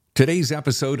Today's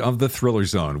episode of The Thriller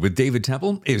Zone with David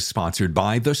Temple is sponsored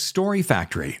by The Story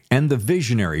Factory and the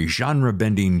visionary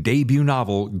genre-bending debut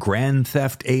novel Grand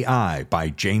Theft AI by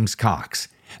James Cox.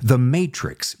 The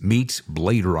Matrix meets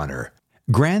Blade Runner.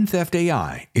 Grand Theft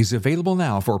AI is available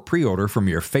now for pre-order from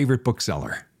your favorite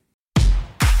bookseller.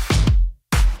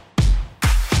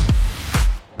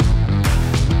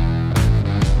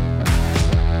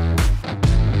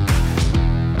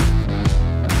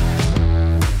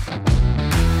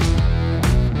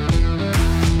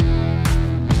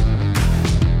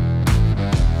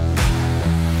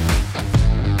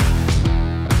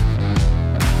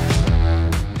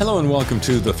 Hello and welcome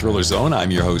to The Thriller Zone. I'm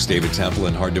your host, David Temple,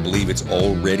 and hard to believe it's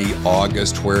already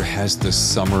August. Where has the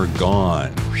summer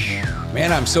gone? Whew.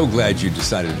 Man, I'm so glad you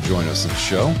decided to join us on the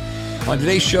show. On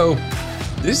today's show,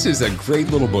 this is a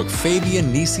great little book.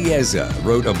 Fabian Nicieza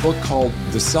wrote a book called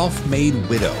The Self-Made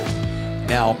Widow.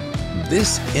 Now,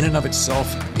 this in and of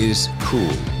itself is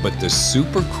cool, but the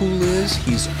super cool is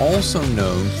he's also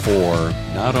known for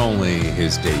not only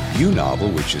his debut novel,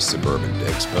 which is Suburban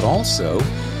Dicks, but also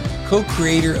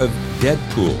co-creator of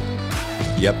Deadpool.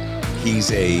 Yep, he's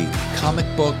a comic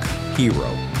book hero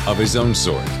of his own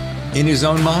sort, in his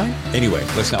own mind. Anyway,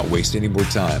 let's not waste any more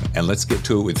time, and let's get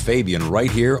to it with Fabian right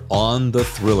here on The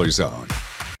Thriller Zone.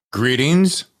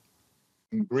 Greetings.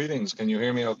 Greetings. Can you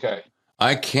hear me okay?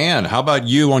 I can. How about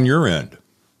you on your end?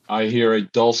 I hear a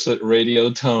dulcet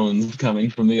radio tones coming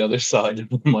from the other side of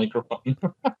the microphone.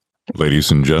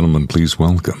 Ladies and gentlemen, please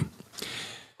welcome.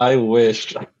 I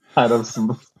wish I had a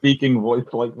speaking voice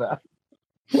like that.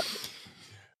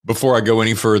 Before I go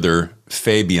any further,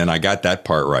 Fabian, I got that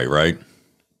part right?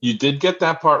 You did get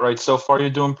that part right. So far, you're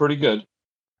doing pretty good.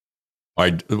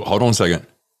 Hold on a second.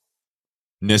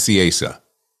 Nicieza.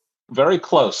 Very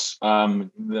close. Are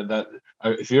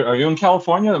you in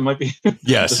California? It might be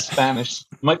Yes. The Spanish.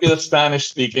 Might be the Spanish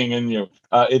speaking in you.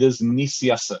 It is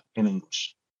Nicieza in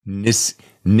English.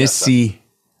 Nicieza.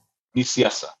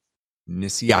 Nicieza.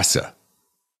 Nicieza.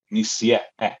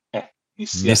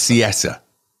 Nicieza.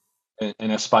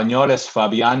 En español es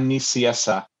Fabian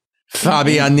Nicieza.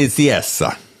 Fabian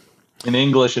Nicieza. In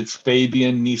English, it's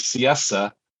Fabian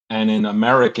Nicieza, and in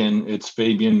American, it's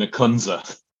Fabian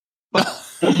Nkunza.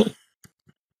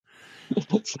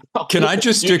 Can I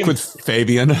just stick with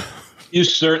Fabian? You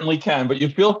certainly can, but you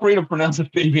feel free to pronounce it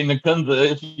Fabian Nkunza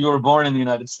if you were born in the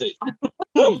United States.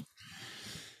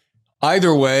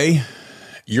 Either way,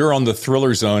 you're on The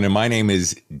Thriller Zone, and my name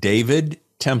is David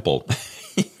Temple.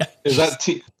 Is that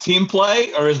team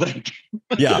play, or is that?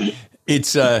 Yeah,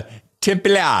 it's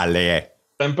Templale.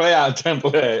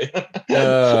 Temple.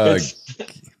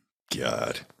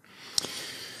 God.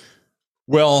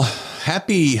 Well,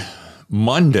 happy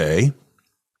Monday.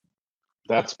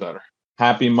 That's better.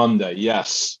 Happy Monday.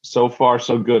 Yes. So far,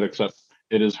 so good, except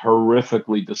it is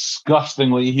horrifically,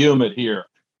 disgustingly humid here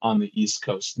on the East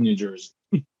Coast, New Jersey.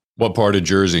 What part of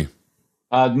Jersey?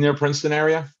 Near Princeton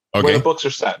area. Okay. Where the books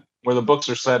are set. Where the books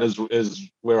are set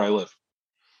is where I live.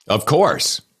 Of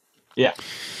course. Yeah.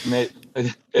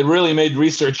 It really made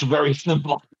research very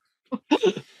simple.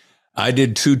 I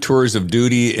did 2 tours of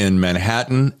duty in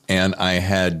Manhattan, and I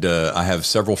have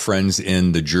several friends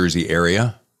in the Jersey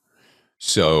area,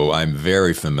 so I'm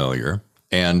very familiar.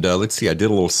 And let's see, I did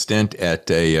a little stint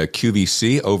at a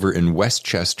QVC over in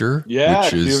Westchester. Yeah,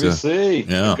 which is, QVC.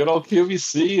 Yeah. Good old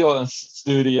QVC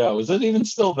studio. Is it even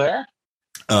still there?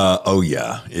 Oh,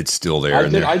 yeah, it's still there.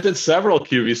 I did several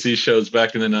QVC shows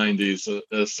back in the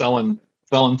 90s, selling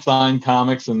signed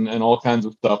comics and all kinds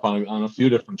of stuff on a few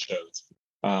different shows.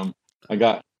 I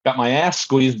got my ass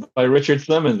squeezed by Richard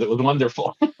Simmons. It was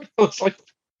wonderful. It was like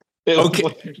the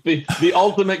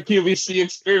ultimate QVC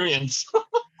experience.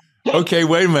 Okay,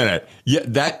 wait a minute. Yeah,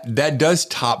 that does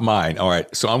top mine. All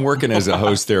right, so I'm working as a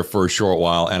host there for a short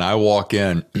while, and I walk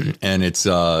in, and it's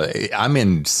I'm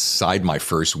inside my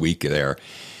first week there,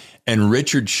 and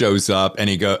Richard shows up, and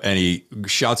he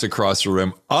shouts across the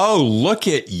room, "Oh, look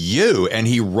at you!" And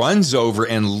he runs over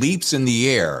and leaps in the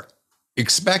air,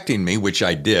 expecting me, which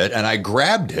I did, and I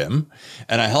grabbed him,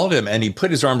 and I held him, and he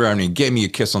put his arm around me and gave me a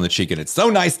kiss on the cheek, and it's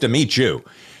so nice to meet you.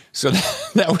 So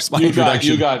that was my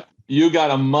introduction. You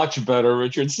got a much better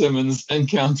Richard Simmons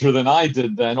encounter than I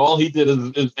did then. All he did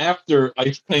is after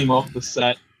I came off the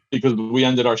set, because we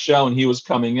ended our show and he was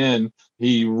coming in,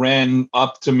 he ran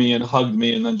up to me and hugged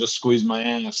me and then just squeezed my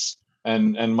ass.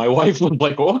 And my wife was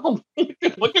like, "Oh,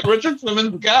 look at Richard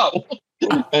Simmons go."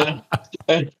 and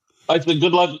I said,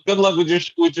 good luck with your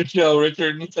show,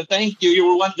 Richard." And he said, "Thank you. You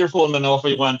were wonderful." And then off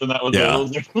he went, and that was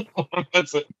it.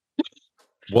 That's it.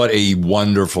 What a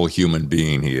wonderful human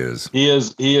being he is. He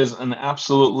is an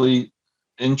absolutely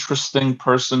interesting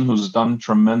person who's done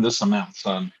tremendous amounts.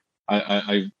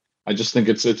 I just think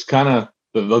it's kind of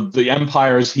the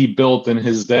empires he built in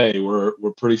his day were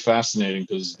pretty fascinating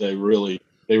because they really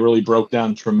broke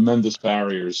down tremendous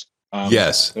barriers.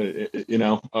 Yes.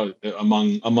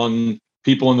 Among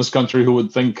people in this country who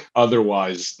would think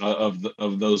otherwise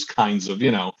of those kinds of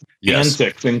Yes.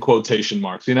 antics in quotation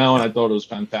marks. And I thought it was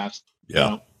fantastic.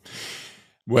 Yeah.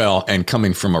 Well, and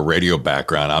coming from a radio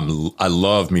background, I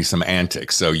love me some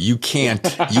antics. So you can't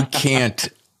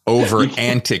over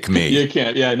antic me. You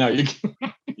can't. Yeah, no, you can't.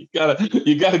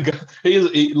 You gotta go.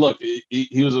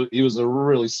 He was a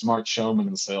really smart showman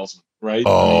and salesman, right?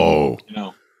 Oh,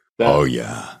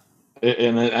 yeah.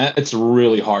 It's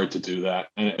really hard to do that,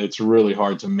 and it's really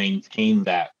hard to maintain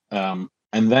that, and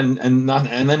then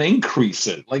increase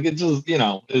it. Like it just,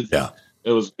 it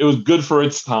was good for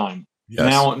its time.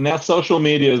 Yes. Now social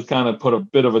media has kind of put a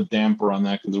bit of a damper on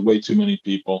that because way too many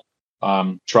people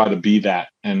try to be that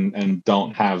and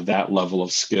don't have that level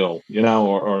of skill,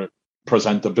 or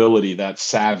presentability, that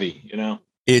savvy,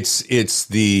 It's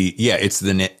the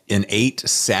innate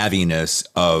savviness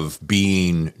of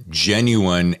being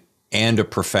genuine and a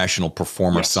professional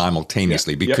performer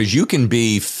simultaneously, because you can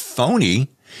be phony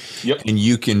and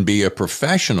you can be a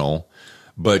professional,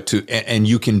 and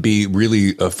you can be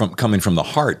really coming from the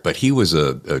heart. But he was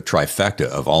a trifecta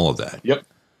of all of that. Yep.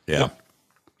 Yeah.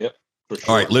 Yep. For sure.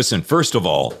 All right. Listen, first of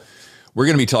all, we're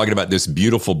going to be talking about this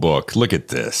beautiful book. Look at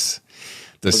this.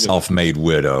 The Self-Made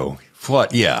Widow.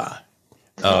 What? Yeah.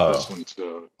 This one's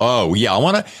good. Oh yeah, I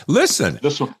want to listen.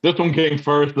 This one came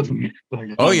first.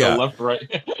 Left,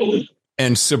 right.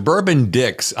 And Suburban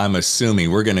Dicks, I'm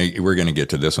assuming we're gonna get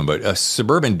to this one, but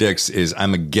Suburban Dicks is,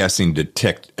 I'm guessing,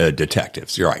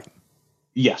 detectives. You're right.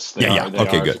 Yes. They are.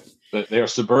 Okay, good. They are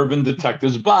suburban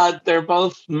detectives, but they're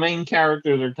both main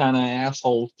characters are kind of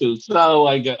assholes too. So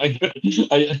I came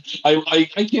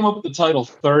up with the title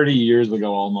 30 years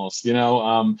ago almost,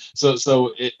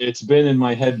 So it's been in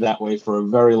my head that way for a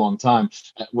very long time.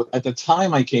 At the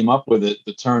time I came up with it,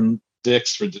 the term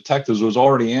dicks for detectives was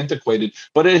already antiquated,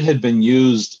 but it had been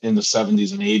used in the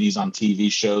 70s and 80s on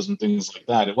TV shows and things like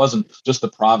that. It wasn't just the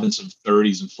province of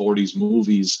 30s and 40s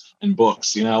movies and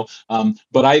books,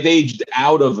 but I've aged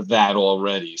out of that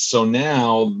already. So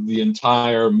now the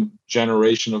entire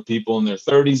generation of people in their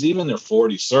 30s, even their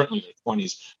 40s, certainly their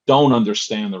 20s, don't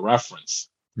understand the reference.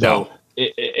 No. So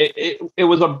it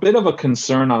was a bit of a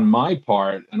concern on my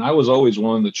part, and I was always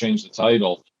willing to change the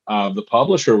title. The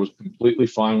publisher was completely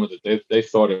fine with it. They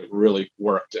thought it really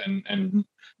worked, and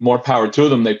more power to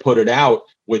them. They put it out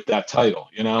with that title,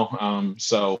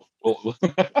 So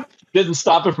didn't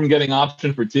stop it from getting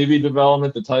optioned for TV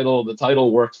development. The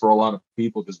title worked for a lot of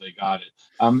people because they got it.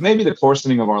 Maybe the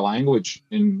coarsening of our language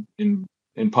in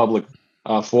public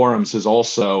forums has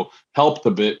also helped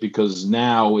a bit because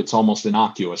now it's almost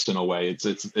innocuous in a way.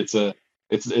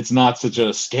 It's not such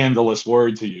a scandalous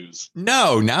word to use.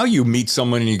 No, now you meet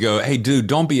someone and you go, "Hey, dude,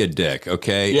 don't be a dick,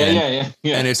 okay?" Yeah.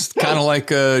 And it's kind of like,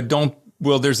 don't.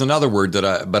 Well, there's another word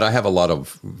but I have a lot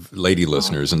of lady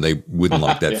listeners and they wouldn't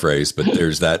like that phrase, but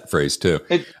there's that phrase too.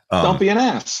 Don't be an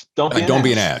ass. Don't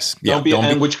be an ass. Yeah,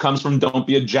 which comes from don't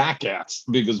be a jackass,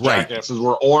 because jackasses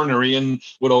were ornery and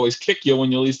would always kick you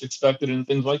when you least expected it and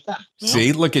things like that.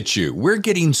 See, look at you. We're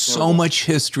getting so much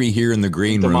history here in the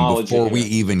green room before we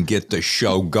even get the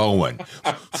show going.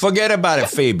 Forget about it,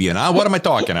 Fabian. What am I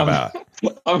talking about?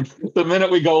 The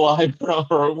minute we go live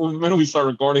or the minute we start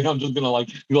recording, I'm just gonna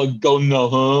go no,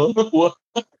 huh? What?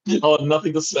 I'll have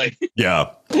nothing to say. Yeah.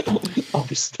 I'm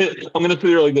gonna sit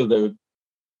here like this, David.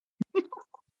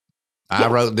 I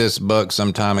wrote this book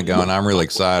some time ago, and I'm really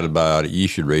excited about it. You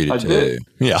should read it too. Did.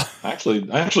 Yeah. I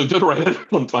actually did write it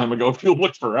some time ago. It feels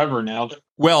like forever now.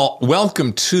 Well,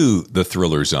 welcome to the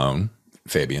Thriller Zone,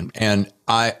 Fabian. And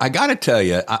I got to tell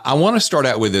you, I want to start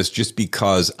out with this just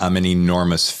because I'm an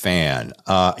enormous fan.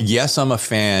 Yes, I'm a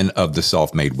fan of The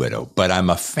Self-Made Widow, but I'm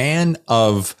a fan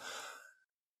of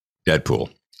Deadpool.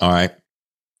 All right.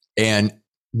 And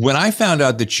when I found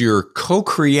out that you're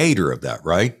co-creator of that,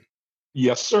 right?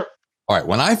 Yes, sir. All right.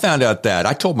 When I found out that,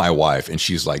 I told my wife and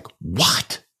she's like,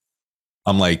 "What?"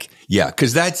 I'm like, yeah,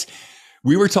 because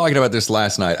we were talking about this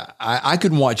last night. I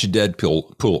could watch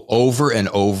Deadpool over and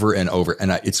over and over.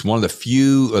 And it's one of the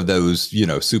few of those,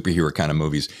 superhero kind of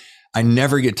movies I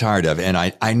never get tired of. And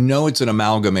I know it's an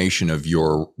amalgamation of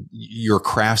your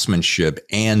craftsmanship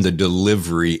and the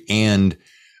delivery and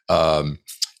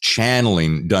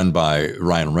channeling done by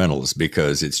Ryan Reynolds,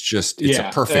 because it's a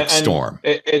perfect storm.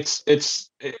 I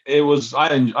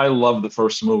love the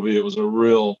first movie. It was a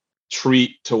real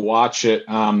treat to watch it,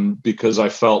 because I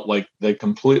felt like they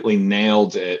completely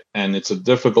nailed it, and it's a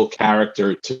difficult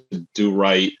character to do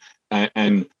right.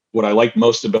 And what I like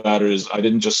most about it is I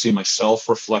didn't just see myself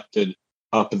reflected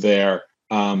up there,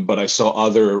 but I saw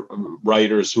other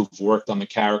writers who've worked on the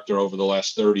character over the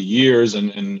last 30 years,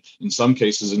 and in some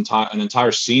cases, an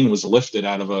entire scene was lifted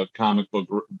out of a comic book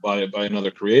by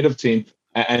another creative team,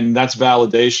 and that's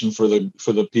validation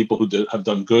for the people who have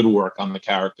done good work on the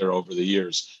character over the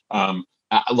years.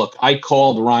 Look, I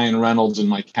called Ryan Reynolds in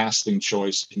my casting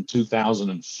choice in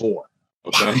 2004.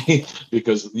 Okay,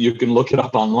 because you can look it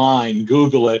up online,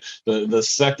 Google it. The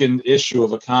second issue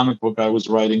of a comic book I was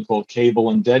writing called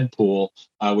Cable and Deadpool,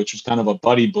 which was kind of a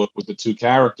buddy book with the two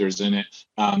characters in it.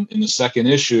 In the second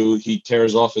issue, he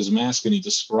tears off his mask and he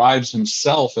describes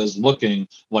himself as looking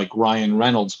like Ryan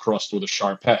Reynolds crossed with a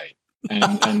Shar-Pei.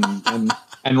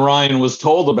 And Ryan was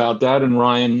told about that, and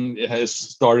Ryan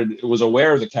was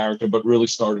aware of the character, but really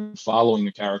started following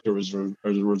the character as a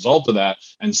result of that,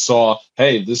 and saw,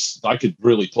 hey, I could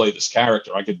really play this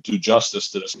character. I could do justice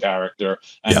to this character,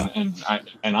 and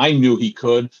I knew he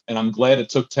could, and I'm glad it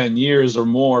took 10 years or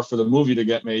more for the movie to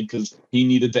get made, because he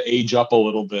needed to age up a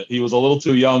little bit. He was a little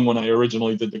too young when I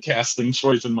originally did the casting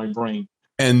choice in my brain.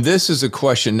 And this is a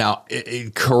question now,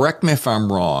 correct me if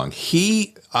I'm wrong.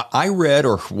 I read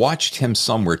or watched him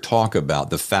somewhere talk about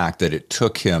the fact that it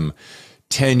took him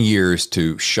 10 years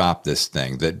to shop this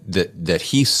thing, that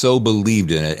he so believed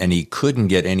in it and he couldn't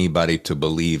get anybody to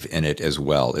believe in it as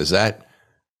well. Is that?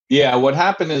 Yeah, what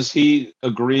happened is he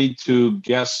agreed to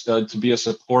to be a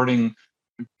supporting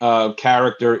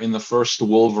character in the first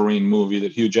Wolverine movie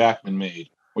that Hugh Jackman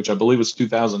made, which I believe was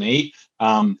 2008.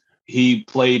 He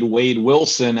played Wade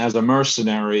Wilson as a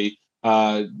mercenary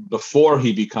before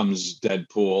he becomes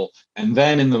Deadpool. And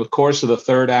then in the course of the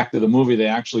third act of the movie, they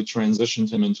actually transitioned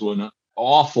him into an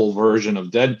awful version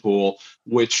of Deadpool,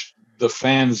 which the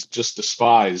fans just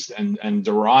despised and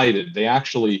derided. They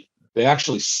actually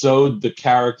sewed the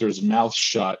character's mouth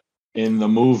shut in the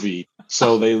movie.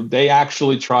 So they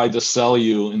actually tried to sell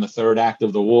you in the third act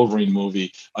of the Wolverine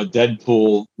movie a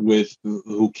Deadpool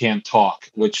who can't talk,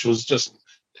 which was just,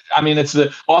 I mean,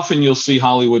 often you'll see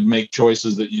Hollywood make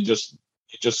choices that you just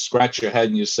scratch your head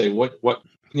and you say, what,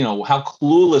 how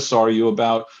clueless are you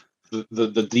about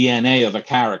the DNA of a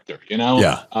character,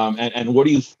 Yeah. And what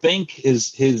do you think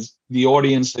is the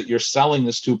audience that you're selling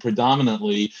this to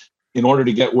predominantly, in order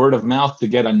to get word of mouth to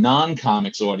get a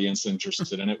non-comics audience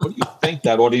interested in it? What do you think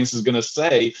that audience is going to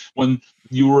say when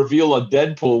you reveal a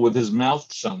Deadpool with his mouth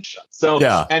sewn shut? So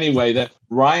Anyway, that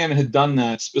Ryan had done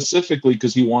that specifically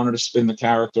because he wanted to spin the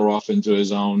character off into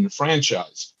his own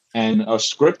franchise. And a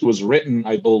script was written,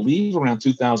 I believe, around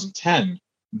 2010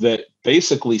 that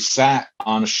basically sat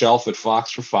on a shelf at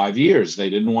Fox for 5 years. They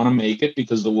didn't want to make it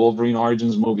because the Wolverine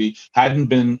Origins movie hadn't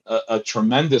been a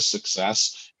tremendous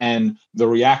success, and the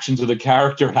reaction to the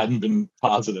character hadn't been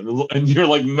positive. And you're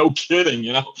like, no kidding,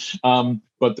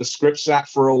 But the script sat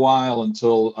for a while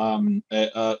until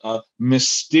a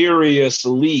mysterious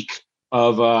leak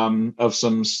of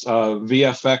some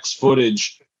VFX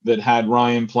footage that had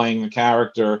Ryan playing the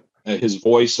character, his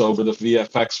voice over the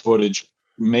VFX footage,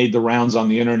 made the rounds on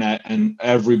the internet, and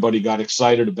everybody got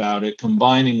excited about it.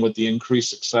 Combining with the increased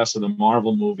success of the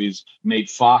Marvel movies, made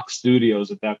Fox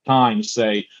Studios at that time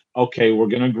say, okay, we're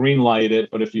going to greenlight it,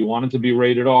 but if you want it to be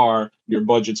rated R, your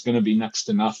budget's going to be next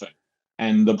to nothing.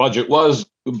 And the budget was,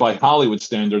 by Hollywood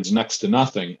standards, next to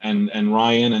nothing. And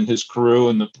Ryan and his crew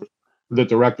and the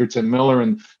director Tim Miller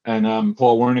and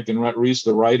Paul Wernick and Rhett Reese,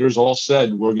 the writers, all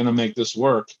said, we're going to make this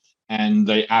work. And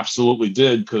they absolutely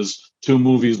did, because 2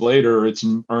 movies later, it's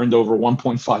earned over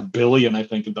 $1.5 billion, I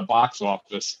think, at the box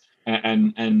office.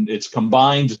 And its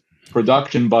combined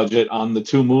production budget on the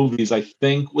 2 movies, I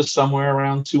think, was somewhere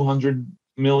around $200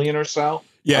 million or so.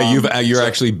 Yeah, you're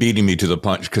actually beating me to the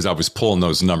punch, because I was pulling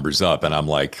those numbers up, and I'm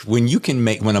like, when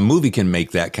a movie can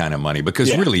make that kind of money,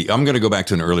 because really, I'm going to go back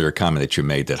to an earlier comment that you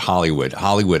made, that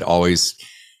Hollywood always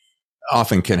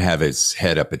often can have its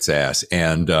head up its ass.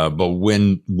 And but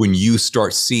when you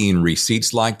start seeing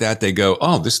receipts like that, they go,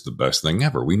 oh, this is the best thing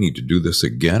ever. We need to do this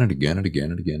again and again and again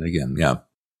and again and again. Yeah.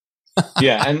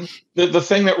 Yeah. And the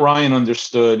thing that Ryan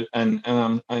understood, and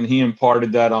he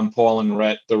imparted that on Paul and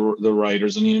Rhett, the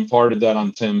writers, and he imparted that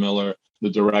on Tim Miller, the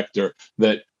director,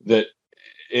 that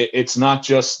it's not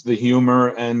just the humor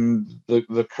and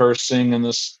the cursing and the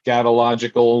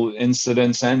scatological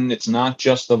incidents, and it's not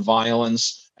just the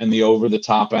violence and the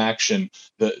over-the-top action.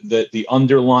 That the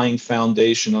underlying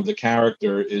foundation of the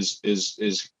character is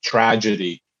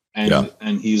tragedy,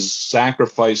 and he's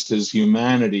sacrificed his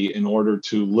humanity in order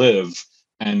to live,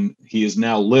 and he is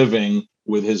now living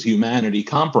with his humanity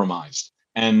compromised.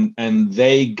 And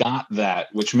they got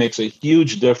that, which makes a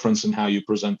huge difference in how you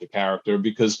present the character,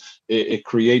 because it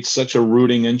creates such a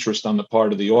rooting interest on the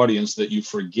part of the audience that you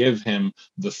forgive him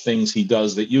the things he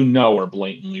does that are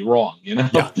blatantly wrong. And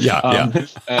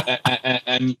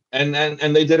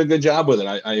they did a good job with it.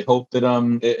 I hope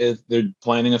that they're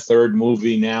planning a third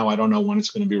movie now. I don't know when it's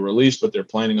going to be released, but they're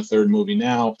planning a third movie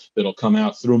now that'll come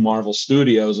out through Marvel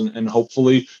Studios, and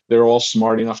hopefully they're all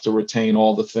smart enough to retain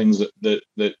all the things that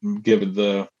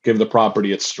give the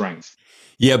property its strength.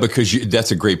 Yeah, because that's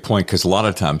a great point, because a lot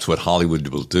of times what Hollywood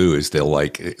will do is they'll,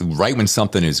 like, right when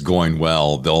something is going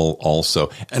well, they'll also,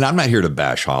 and I'm not here to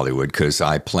bash Hollywood because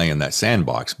I play in that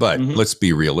sandbox, but let's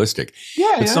be realistic.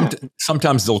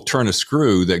 Sometimes they'll turn a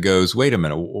screw that goes, wait a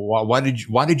minute, why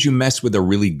did you mess with a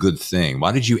really good thing?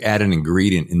 Why did you add an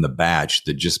ingredient in the batch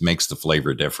that just makes the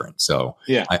flavor different? So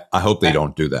I hope they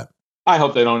don't do that. I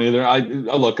hope they don't either.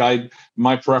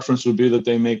 My preference would be that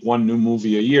they make one new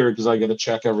movie a year, because I get a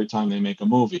check every time they make a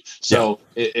movie. So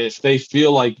if they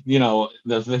feel like,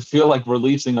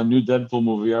 releasing a new Deadpool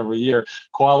movie every year,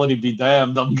 quality be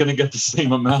damned, I'm going to get the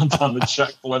same amount on the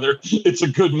check, whether it's a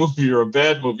good movie or a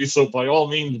bad movie. So by all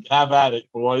means, have at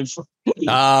it, boys.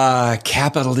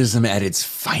 Capitalism at its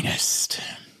finest.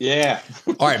 Yeah.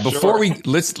 All right. Before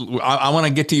I want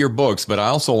to get to your books, but I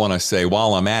also want to say,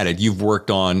 while I'm at it, you've worked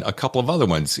on a couple of other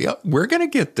ones. Yeah, we're going to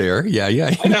get there. Yeah.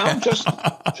 I know.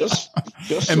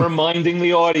 Just reminding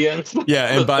the audience.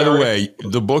 Yeah. And by the way,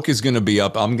 the book is going to be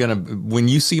up. When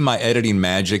you see my editing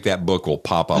magic, that book will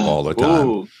pop up all the time.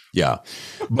 Ooh. Yeah.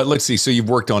 But let's see. So you've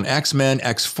worked on X-Men,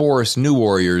 X-Force, New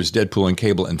Warriors, Deadpool and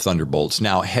Cable, and Thunderbolts.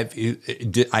 Now,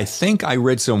 I think I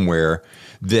read somewhere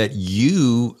that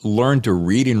you learned to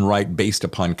read and write based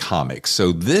upon comics.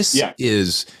 So this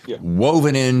is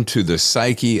woven into the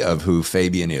psyche of who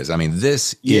Fabian is. I mean,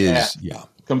 this is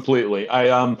completely.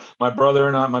 My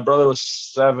brother was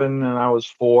 7 and I was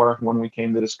 4 when we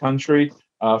came to this country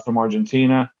from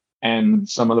Argentina. And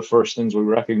some of the first things we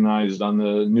recognized on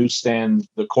the newsstand,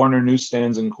 the corner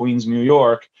newsstands in Queens, New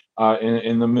York,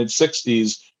 in the mid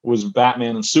 '60s, was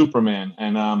Batman and Superman.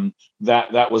 And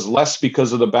that was less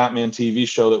because of the Batman TV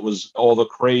show that was all the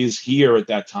craze here at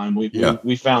that time.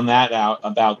 We found that out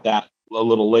about that a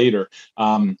little later.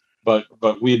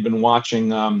 But we had been watching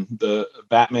the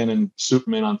Batman and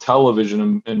Superman on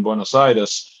television in Buenos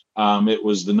Aires. It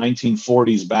was the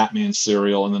 1940s Batman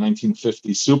serial and the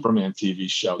 1950s Superman TV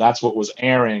show. That's what was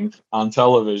airing on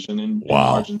television in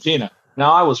Argentina.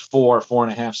 Now, I was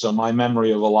 4.5, so my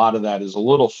memory of a lot of that is a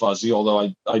little fuzzy,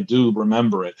 although I do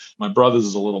remember it. My brother's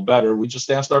is a little better. We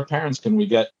just asked our parents, can we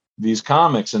get these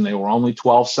comics? And they were only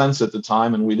 12 cents at the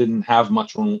time, and we didn't have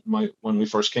much when we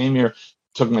first came here. It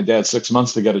took my dad 6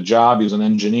 months to get a job. He was an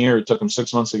engineer. It took him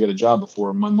 6 months to get a job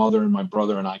before my mother and my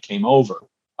brother and I came over.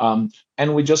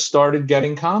 And we just started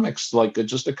getting comics, like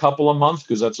just a couple a month,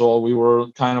 because that's all we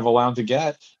were kind of allowed to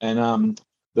get. And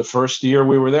the first year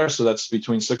we were there, so that's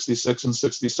between 66 and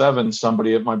 67,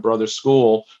 somebody at my brother's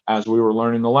school, as we were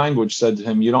learning the language, said to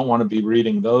him, you don't want to be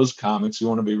reading those comics. You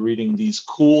want to be reading these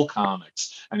cool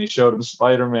comics. And he showed him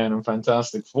Spider-Man and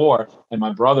Fantastic Four. And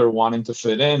my brother, wanting to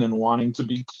fit in and wanting to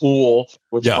be cool,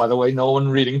 which, by the way, no one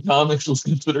reading comics was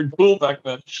considered cool back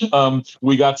then.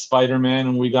 We got Spider-Man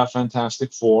and we got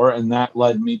Fantastic Four. And that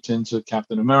led me into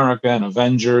Captain America and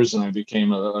Avengers. And I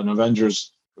became an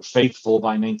Avengers faithful by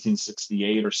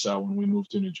 1968 or so when we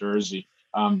moved to New Jersey.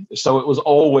 So it was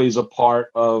always a part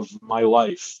of my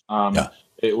life.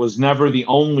 It was never the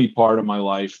only part of my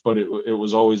life, but it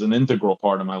was always an integral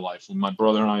part of my life. And my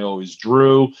brother and I always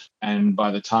drew. And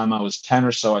by the time I was 10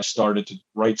 or so, I started to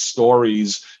write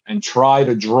stories and try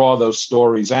to draw those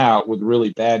stories out with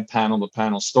really bad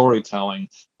panel-to-panel storytelling.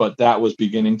 But that was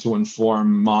beginning to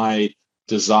inform my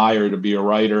desire to be a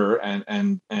writer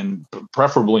and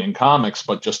preferably in comics,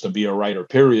 but just to be a writer,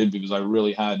 period, because I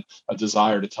really had a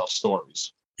desire to tell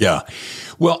stories. Yeah.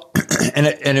 Well, and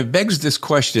it begs this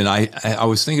question. I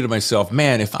was thinking to myself,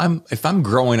 man, if I'm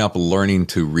growing up learning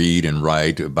to read and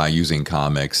write by using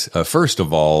comics, first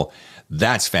of all,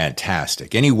 that's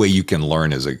fantastic. Any way you can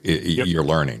learn you're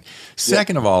learning.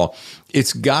 Second of all,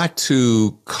 it's got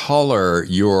to color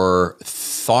your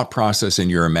thought process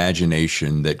and your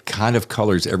imagination that kind of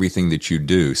colors everything that you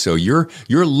do. So you're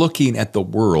looking at the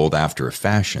world after a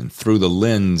fashion through the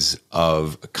lens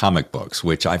of comic books,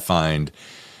 which I find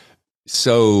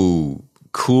so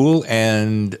cool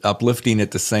and uplifting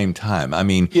at the same time. I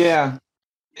mean,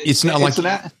 it's not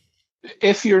like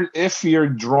if you're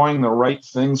drawing the right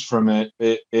things from it,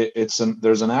 there's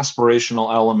an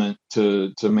aspirational element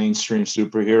to mainstream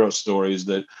superhero stories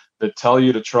that that tell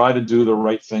you to try to do the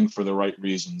right thing for the right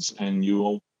reasons, and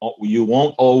you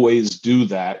won't always do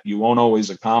that. You won't always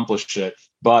accomplish it,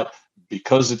 but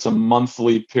because it's a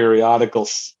monthly periodical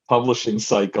publishing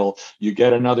cycle, you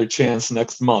get another chance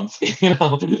next month.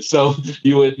 So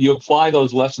you apply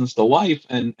those lessons to life,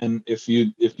 and if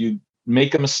you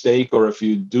make a mistake, or if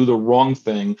you do the wrong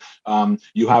thing,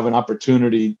 you have an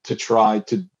opportunity to try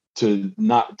to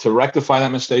rectify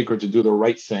that mistake, or to do the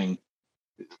right thing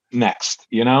next.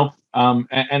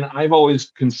 And I've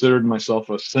always considered myself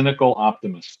a cynical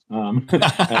optimist, and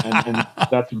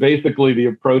that's basically the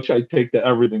approach I take to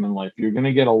everything in life. You're going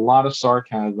to get a lot of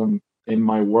sarcasm in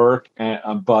my work,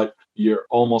 but you're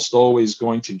almost always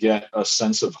going to get a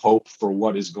sense of hope for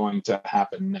what is going to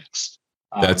happen next.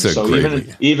 That's a so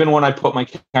great even when I put my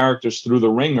characters through the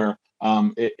ringer,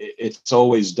 it's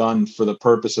always done for the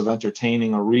purpose of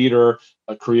entertaining a reader,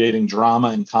 creating drama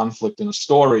and conflict in a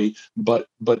story, but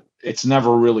it's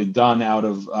never really done out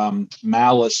of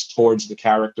malice towards the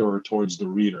character or towards the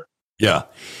reader. Yeah.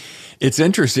 It's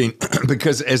interesting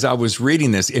because as I was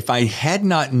reading this, if I had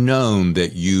not known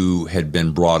that you had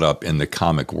been brought up in the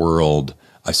comic world,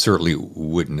 I certainly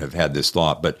wouldn't have had this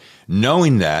thought. But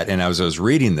knowing that, and as I was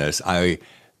reading this, I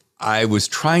was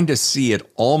trying to see it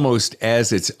almost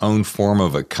as its own form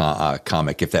of a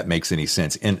comic, if that makes any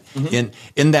sense. And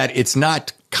in that it's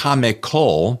not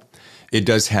comical, it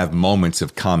does have moments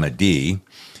of comedy,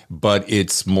 but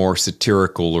it's more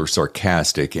satirical or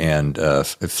sarcastic and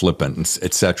flippant,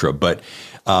 etc. But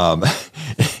and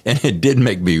it did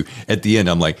make me at the end.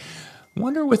 I'm like,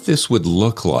 wonder what this would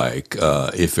look like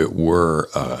if it were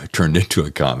turned into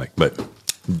a comic. But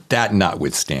that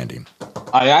notwithstanding,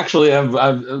 I actually have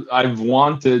I've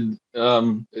wanted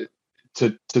to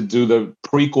do the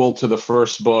prequel to the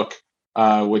first book,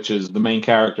 which is the main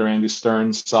character Andy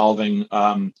Stearns solving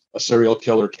a serial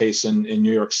killer case in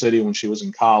New York City when she was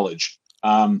in college.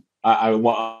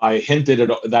 I hinted at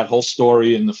that whole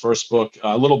story in the first book,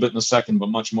 a little bit in the second, but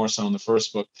much more so in the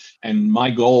first book. And my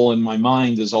goal in my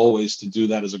mind is always to do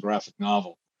that as a graphic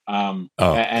novel. And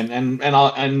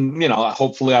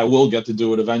hopefully I will get to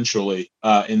do it eventually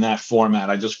in that format.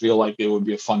 I just feel like it would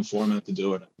be a fun format to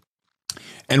do it in.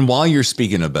 And while you're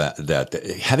speaking about that,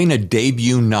 having a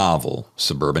debut novel,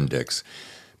 Suburban Dicks,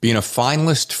 being a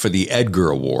finalist for the Edgar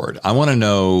Award, I want to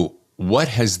know what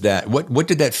did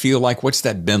that feel like? What's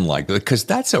that been like? Because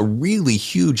that's a really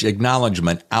huge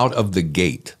acknowledgement out of the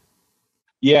gate.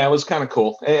 Yeah, it was kind of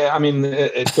cool. I mean,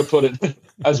 to put it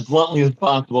as bluntly as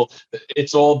possible,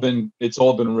 it's all been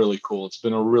really cool. It's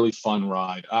been a really fun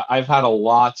ride. I've had a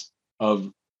lot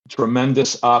of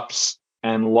tremendous ups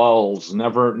and lulls,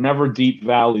 never deep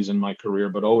valleys in my career,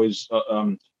 but always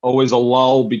a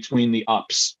lull between the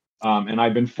ups. And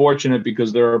I've been fortunate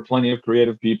because there are plenty of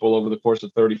creative people over the course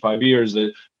of 35 years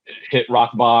that hit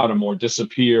rock bottom or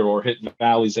disappear or hit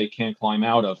valleys they can't climb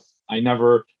out of.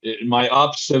 My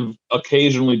ups have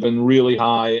occasionally been really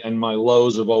high and my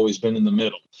lows have always been in the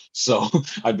middle. So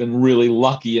I've been really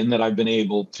lucky in that I've been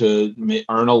able to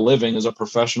earn a living as a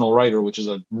professional writer, which is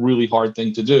a really hard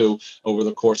thing to do over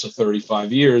the course of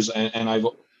 35 years. And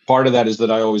part of that is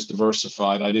that I always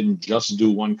diversified. I didn't just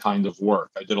do one kind of work.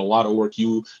 I did a lot of work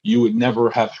you would never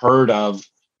have heard of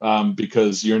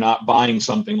because you're not buying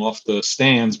something off the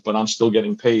stands, but I'm still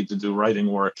getting paid to do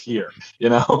writing work here.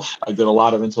 I did a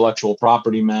lot of intellectual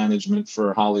property management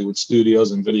for Hollywood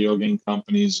studios and video game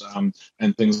companies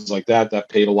and things like that. That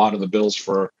paid a lot of the bills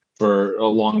for a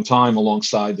long time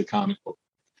alongside the comic book.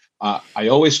 I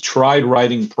always tried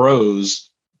writing prose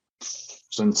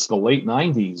since the late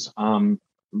 90s.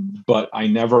 But I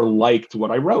never liked what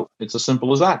I wrote. It's as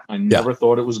simple as that. I never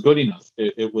thought it was good enough.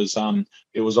 It was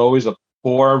always a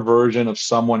poor version of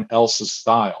someone else's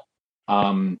style.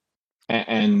 And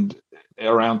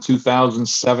around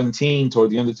 2017, toward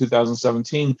the end of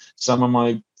 2017, some of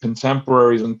my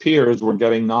contemporaries and peers were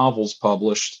getting novels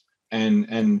published.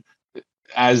 And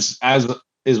as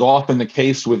is often the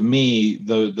case with me,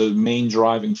 the main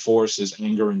driving force is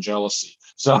anger and jealousy.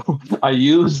 So I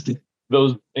used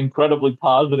those incredibly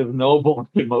positive, noble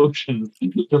emotions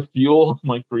to fuel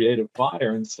my creative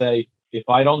fire and say, if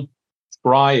I don't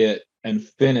try it and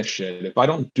finish it, if I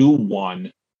don't do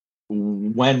one,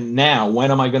 when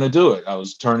am I going to do it? I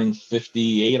was turning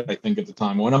 58, I think, at the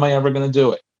time. When am I ever going to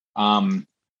do it? And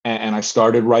I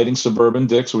started writing Suburban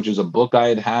Dicks, which is a book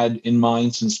I had in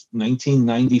mind since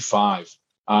 1995.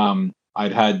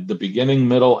 I'd had the beginning,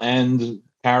 middle, end,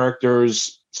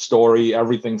 characters, story,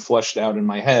 everything fleshed out in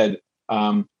my head.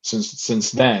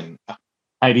 Since then,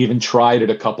 I'd even tried it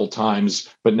a couple times,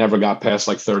 but never got past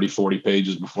like 30, 40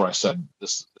 pages before I said,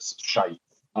 this is shite.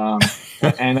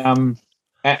 And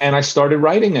I started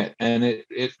writing it, and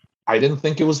it I didn't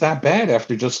think it was that bad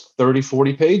after just 30,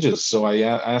 40 pages. So I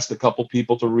asked a couple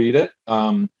people to read it,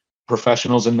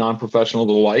 professionals and non-professionals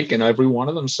alike, and every one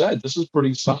of them said, "This is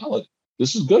pretty solid.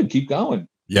 This is good. Keep going."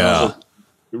 And I was Yeah. like,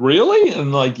 "Really?"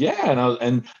 And like, yeah.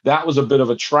 And that was a bit of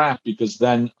a trap because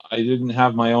then I didn't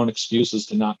have my own excuses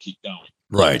to not keep going.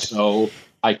 Right. So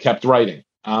I kept writing.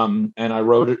 And I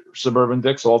wrote it, Suburban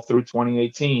Dicks, all through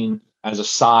 2018 as a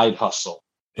side hustle.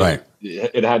 Right.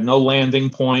 It had no landing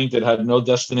point. It had no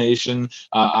destination.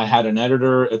 I had an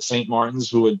editor at St. Martin's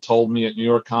who had told me at New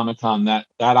York Comic Con that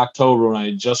October, when I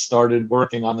had just started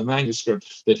working on the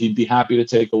manuscript, that he'd be happy to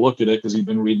take a look at it because he'd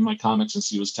been reading my comics since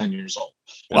he was 10 years old.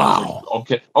 And I was Wow.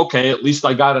 like, okay, at least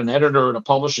I got an editor at a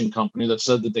publishing company that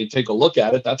said that they'd take a look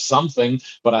at it. That's something.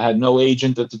 But I had no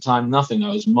agent at the time, nothing. I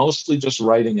was mostly just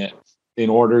writing it in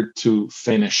order to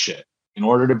finish it, in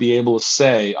order to be able to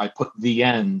say I put the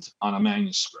end on a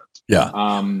manuscript. Yeah.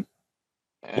 Um,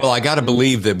 Well, I got to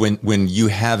believe that when you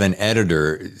have an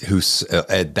editor who's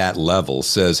at that level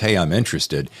says, "Hey, I'm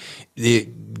interested," it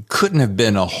couldn't have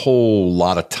been a whole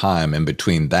lot of time in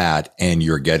between that and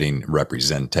you're getting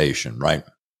representation, right?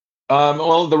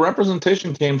 well, the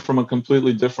representation came from a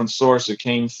completely different source. It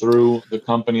came through the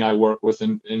company I work with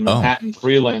in Oh, Manhattan,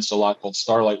 freelance a lot, called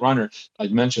Starlight Runner. I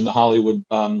mentioned the Hollywood,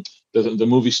 the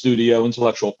movie studio,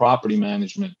 intellectual property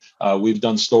management. We've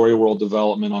done story world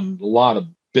development on a lot of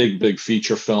big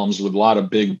feature films with a lot of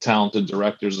big talented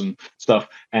directors and stuff.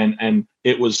 And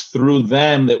it was through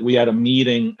them that we had a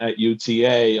meeting at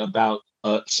UTA about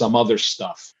some other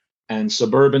stuff. And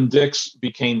Suburban Dicks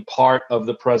became part of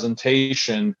the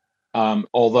presentation,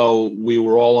 although we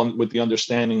were all with the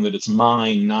understanding that it's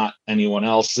mine, not anyone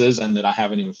else's, and that I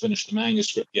haven't even finished the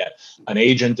manuscript yet. An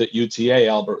agent at UTA,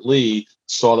 Albert Lee,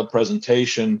 saw the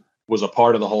presentation, was a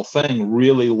part of the whole thing,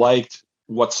 really liked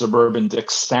what Suburban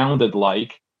Dicks sounded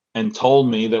like, and told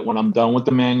me that when I'm done with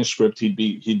the manuscript, he'd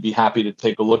be happy to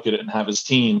take a look at it and have his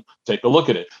team take a look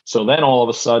at it. So then all of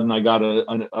a sudden, I got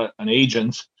an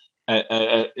agent,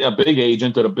 a big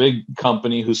agent at a big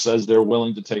company, who says they're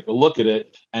willing to take a look at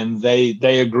it, and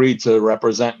they agreed to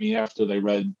represent me after they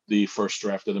read the first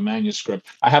draft of the manuscript.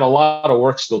 I had a lot of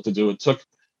work still to do.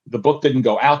 The book didn't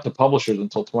go out to publishers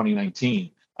until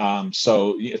 2019.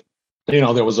 So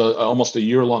there was almost a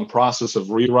year-long process of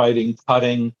rewriting,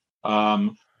 cutting,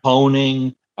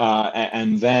 honing,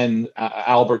 and then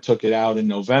Albert took it out in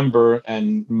November,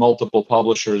 and multiple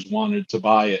publishers wanted to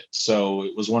buy it. So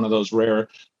it was one of those rare,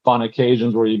 fun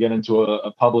occasions where you get into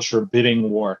a publisher bidding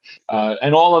war.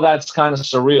 And all of that's kind of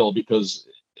surreal, because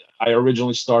I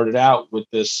originally started out with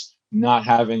this not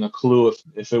having a clue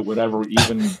if it would ever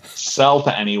even sell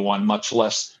to anyone, much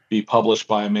less be published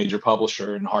by a major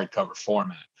publisher in hardcover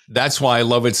format. that's why I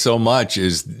love it so much.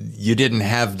 Is you didn't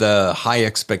have the high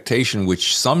expectation,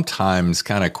 which sometimes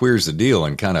kind of queers the deal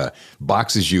and kind of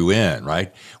boxes you in,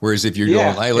 right? Whereas if you're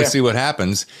going, hey, let's see what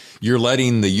happens, you're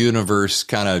letting the universe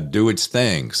kind of do its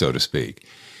thing, so to speak.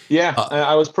 Yeah,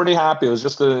 I was pretty happy. It was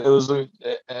just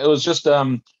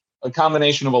a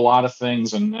combination of a lot of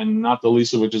things, and not the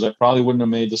least of which is I probably wouldn't have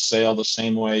made the sale the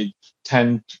same way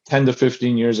 10 to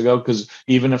 15 years ago, because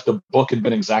even if the book had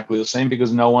been exactly the same,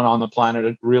 because no one on the planet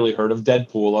had really heard of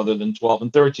Deadpool other than 12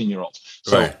 and 13-year-olds.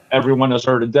 So Right. everyone has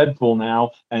heard of Deadpool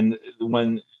now, and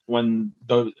when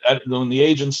the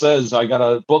agent says, I got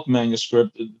a book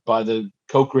manuscript by the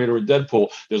co-creator of Deadpool,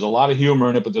 there's a lot of humor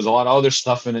in it, but there's a lot of other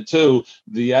stuff in it too.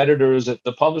 The editors at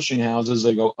the publishing houses,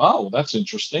 they go, oh, that's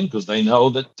interesting, because they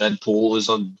know that Deadpool is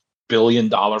 $1 billion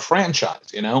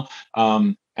franchise,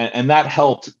 and that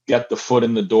helped get the foot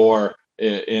in the door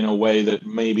in a way that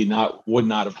maybe would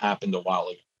not have happened a while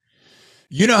ago.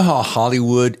 You know how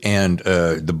Hollywood and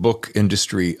the book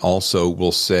industry also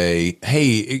will say,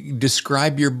 hey,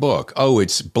 describe your book. Oh,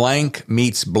 it's blank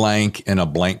meets blank in a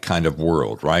blank kind of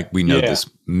world, right? We know this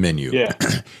menu. Yeah.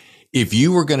 If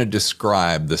you were going to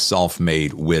describe The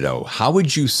Self-Made Widow, how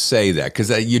would you say that? Because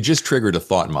you just triggered a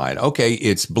thought in mind. Okay,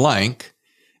 it's blank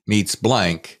meets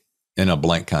blank in a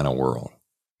blank kind of world.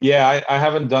 Yeah, I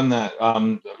haven't done that.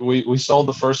 We sold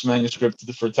the first manuscript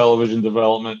for television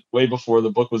development way before the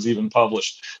book was even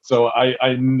published, so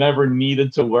I never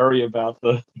needed to worry about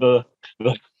the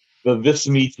this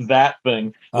meets that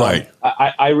thing. Right.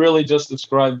 I really just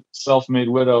described Self-Made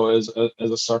Widow as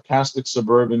a sarcastic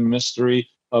suburban mystery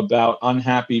about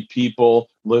unhappy people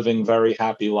living very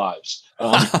happy lives.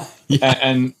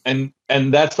 And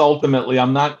that's ultimately,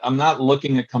 I'm not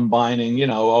looking at combining,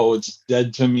 it's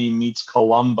Dead to Me meets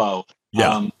Columbo.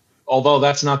 Yeah. Although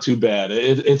that's not too bad.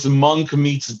 It's Monk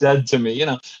meets Dead to Me.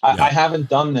 I haven't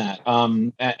done that.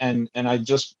 And I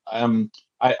just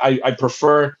I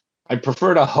prefer I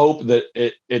prefer to hope that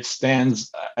it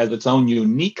stands as its own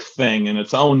unique thing in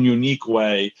its own unique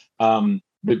way.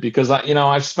 Because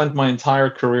I've spent my entire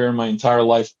career and my entire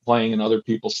life playing in other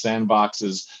people's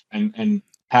sandboxes and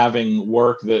having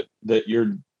work that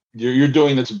you're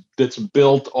doing that's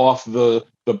built off the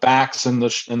backs and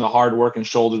the hard work and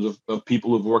shoulders of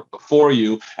people who've worked before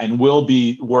you and will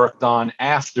be worked on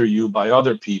after you by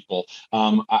other people.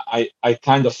 I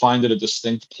kind of find it a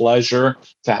distinct pleasure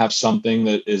to have something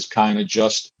that is kind of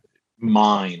just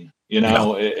mine.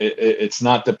 It's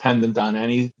not dependent on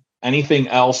anything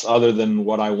else other than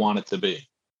what I want it to be.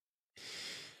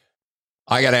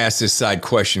 I got to ask this side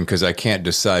question because I can't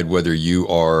decide whether you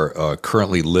are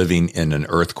currently living in an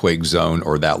earthquake zone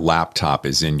or that laptop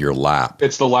is in your lap.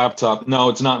 It's the laptop. No,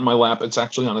 it's not in my lap. It's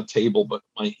actually on a table, but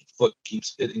my foot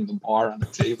keeps hitting the bar on the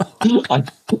table.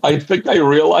 I think I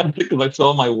realized it because I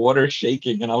saw my water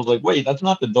shaking, and I was like, wait, that's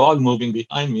not the dog moving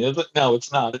behind me, is it? No,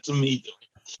 it's not. It's me doing it.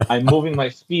 I'm moving my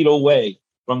feet away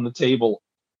from the table.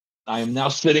 I am now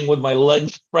sitting with my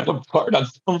legs spread apart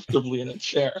uncomfortably in a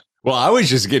chair. Well, I was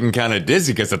just getting kind of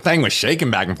dizzy because the thing was shaking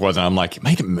back and forth. And I'm like,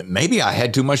 maybe I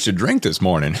had too much to drink this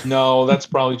morning. No, that's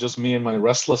probably just me and my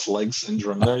restless leg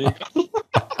syndrome. There you go.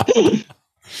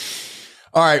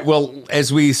 All right. Well,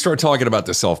 as we start talking about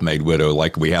the self-made widow,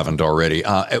 like we haven't already,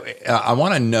 I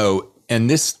want to know, and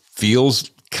this feels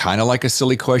kind of like a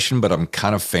silly question, but I'm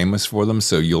kind of famous for them.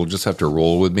 So you'll just have to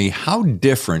roll with me. How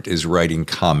different is writing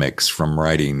comics from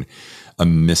writing a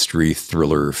mystery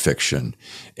thriller fiction?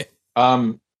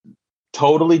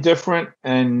 Totally different,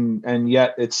 and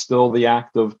yet it's still the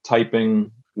act of typing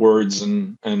words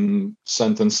and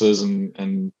sentences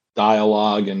and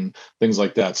dialogue and things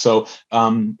like that. So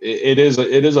it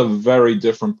is a very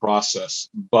different process.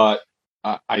 But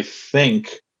I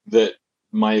think that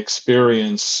my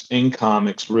experience in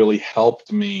comics really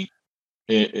helped me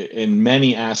in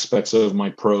many aspects of my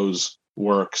prose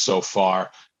work so far.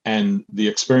 And the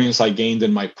experience I gained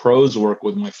in my prose work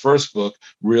with my first book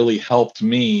really helped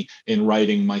me in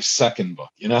writing my second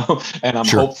book, and I'm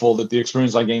hopeful that the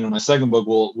experience I gained in my second book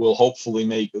will hopefully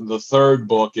make the third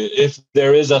book, if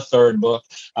there is a third book,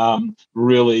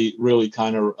 really, really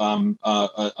kind of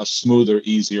a smoother,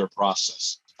 easier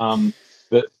process. I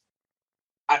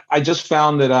just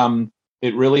found that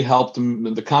it really helped.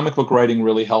 The comic book writing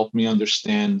really helped me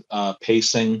understand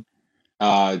pacing,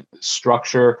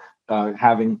 structure.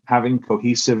 Having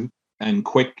cohesive and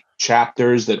quick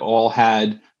chapters that all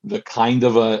had the kind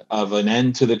of an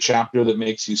end to the chapter that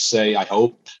makes you say,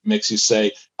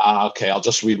 okay, I'll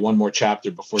just read one more chapter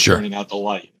before turning out the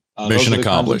light. Mission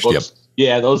accomplished. Yep.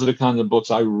 Yeah, those are the kinds of books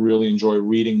I really enjoy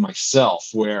reading myself,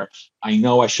 where I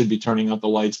know I should be turning out the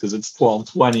lights because it's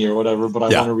 12:20 or whatever, but I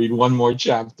want to read one more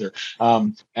chapter.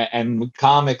 And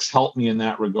comics help me in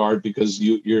that regard because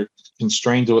you're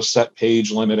constrained to a set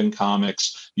page limit in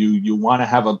comics. You want to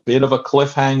have a bit of a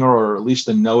cliffhanger or at least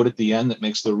a note at the end that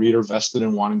makes the reader vested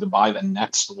in wanting to buy the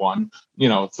next one,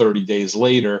 30 days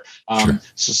later.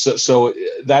 So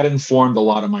that informed a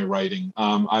lot of my writing.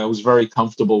 I was very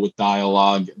comfortable with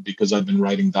dialogue because I've been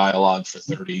writing dialogue for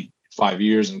 35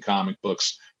 years in comic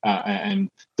books.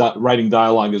 And writing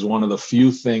dialogue is one of the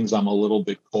few things I'm a little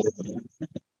bit cold about.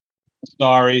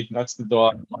 Sorry, that's the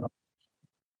dog.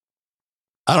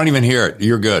 I don't even hear it.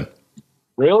 You're good.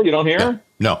 Really? You don't hear her?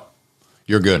 No,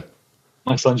 you're good.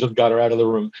 My son just got her out of the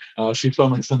room. She saw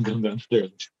my son come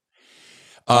downstairs.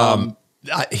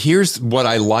 Here's what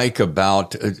I like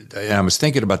about, and I was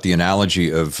thinking about the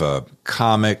analogy of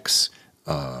comics,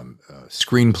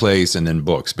 screenplays, and then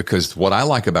books, because what I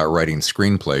like about writing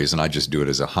screenplays, and I just do it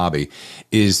as a hobby,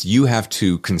 is you have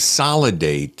to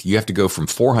consolidate. You have to go from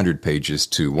 400 pages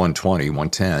to 120,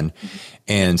 110.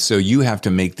 And so you have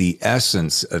to make the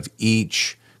essence of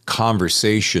each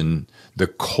conversation the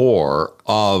core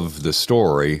of the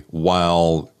story,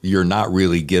 while you're not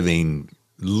really giving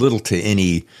little to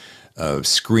any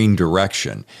screen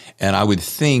direction. And I would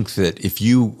think that if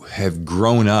you have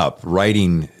grown up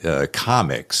writing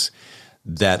comics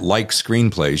that, like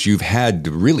screenplays, you've had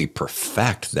to really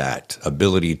perfect that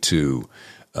ability to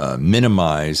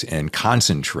minimize and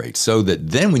concentrate, so that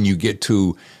then when you get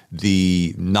to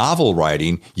the novel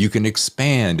writing, you can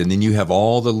expand, and then you have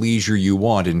all the leisure you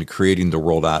want into creating the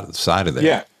world outside of that.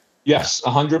 Yeah. Yes,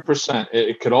 100%.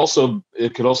 It could also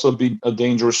be a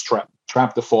dangerous trap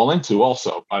to fall into.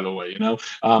 Also, by the way,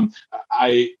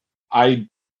 I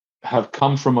have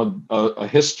come from a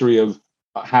history of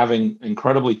having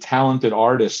incredibly talented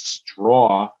artists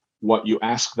draw what you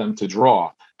ask them to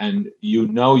draw, and you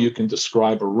can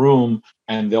describe a room,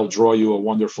 and they'll draw you a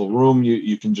wonderful room.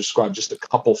 You can describe just a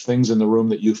couple things in the room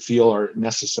that you feel are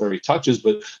necessary touches,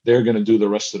 but they're going to do the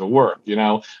rest of the work. In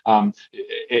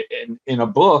a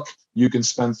book, you can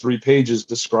spend 3 pages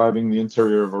describing the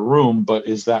interior of a room, but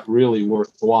is that really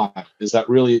worthwhile? Is that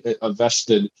really a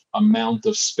vested amount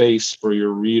of space for your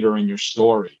reader and your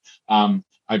story?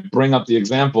 I bring up the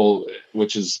example,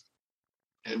 which is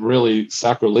really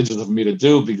sacrilegious of me to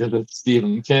do because it's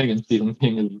Stephen King, and Stephen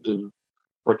King is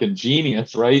freaking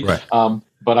genius, right?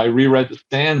 But I reread The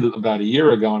Stand about a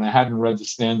year ago, and I hadn't read The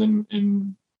Stand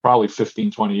in probably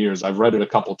 15, 20 years. I've read it a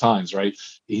couple times, right?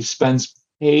 He spends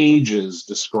pages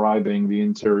describing the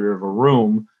interior of a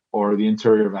room or the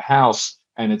interior of a house,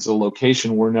 and it's a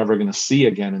location we're never going to see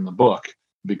again in the book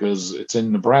because it's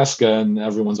in Nebraska and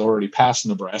everyone's already past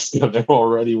Nebraska. They're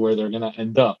already where they're going to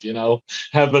end up,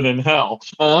 heaven and hell.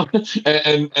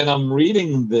 And I'm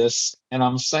reading this and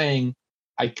I'm saying,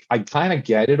 I kind of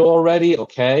get it already.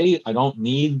 Okay. I don't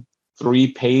need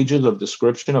 3 pages of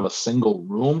description of a single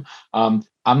room. I'm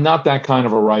not that kind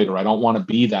of a writer. I don't want to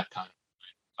be that kind of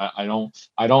writer.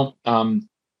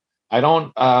 I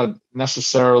don't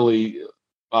necessarily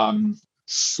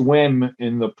swim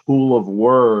in the pool of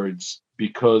words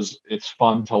because it's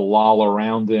fun to loll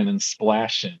around in and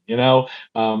splash in.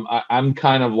 I'm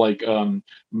kind of like the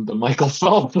Michael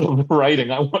Phelps of writing.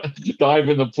 I want to dive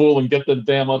in the pool and get the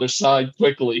damn other side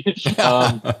quickly.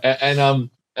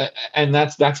 And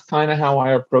that's kind of how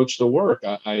I approach the work.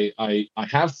 I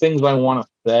have things I want to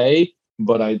say,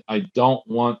 but I don't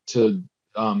want to.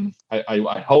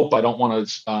 I hope I don't want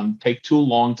to take too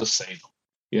long to say them.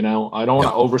 I don't want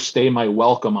to overstay my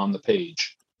welcome on the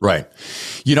page. Right.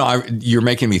 You're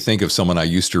making me think of someone I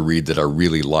used to read that I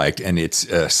really liked, and it's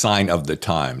a Sign of the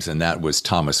Times, and that was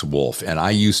Thomas Wolfe. And I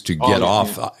used to get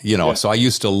so I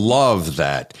used to love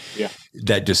that,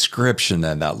 that description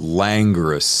and that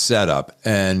languorous setup.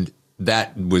 And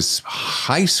that was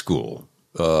high school.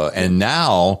 And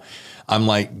now I'm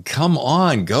like, come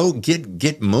on, go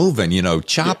get moving,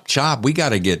 chop. We got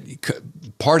to get,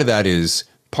 part of that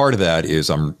is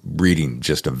I'm reading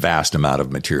just a vast amount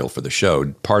of material for the show.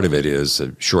 Part of it is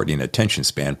shortening attention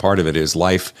span. Part of it is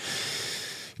life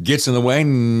gets in the way,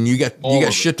 and you got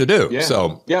shit to do. Yeah.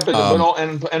 So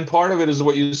and part of it is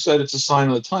what you said. It's a sign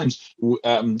of the times.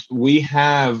 We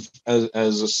have, as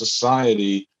a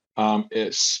society,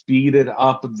 it speeded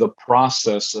up the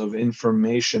process of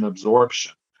information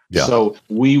absorption. Yeah. So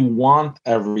we want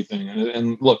everything.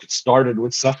 And look, it started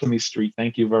with Sesame Street.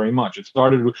 Thank you very much. It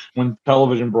started when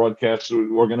television broadcasts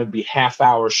were going to be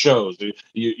half-hour shows.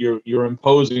 You're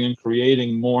imposing and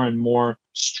creating more and more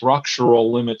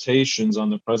structural limitations on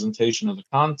the presentation of the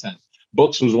content.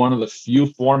 Books was one of the few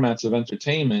formats of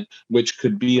entertainment which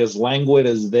could be as languid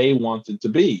as they wanted to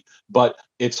be. But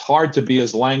it's hard to be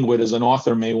as languid as an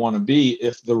author may want to be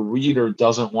if the reader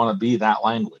doesn't want to be that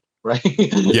languid. Right?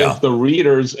 Yeah. If the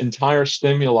reader's entire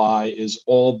stimuli is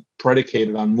all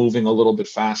predicated on moving a little bit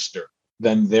faster,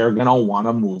 then they're going to want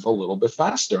to move a little bit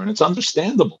faster. And it's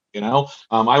understandable.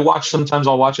 Sometimes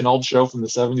I'll watch an old show from the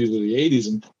 70s or the 80s,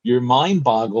 and you're mind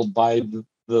boggled by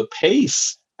the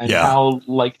pace and how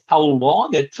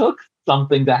long it took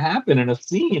something to happen in a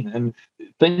scene. And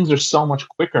things are so much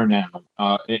quicker now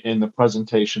in the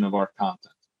presentation of our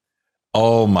content.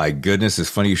 Oh my goodness! It's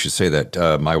funny you should say that.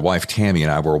 My wife Tammy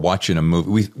and I were watching a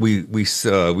movie. We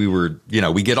were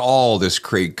we get all this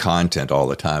great content all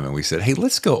the time, and we said, hey,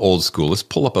 let's go old school. Let's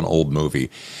pull up an old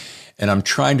movie. And I'm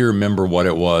trying to remember what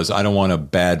it was. I don't want to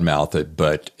badmouth it,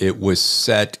 but it was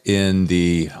set in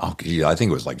I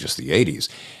think it was like just the 80s,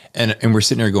 and we're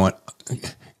sitting there going,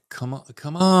 come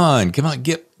on,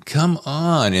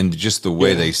 and just the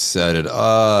way they set it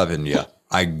up, and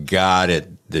I got it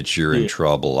that you're in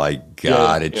trouble. I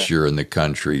got it. You're in the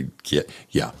country.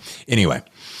 Yeah. Anyway.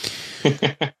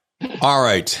 All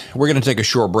right. We're going to take a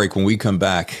short break. When we come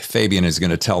back, Fabian is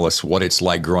going to tell us what it's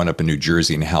like growing up in New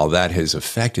Jersey and how that has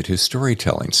affected his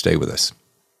storytelling. Stay with us.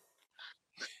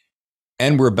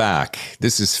 And we're back.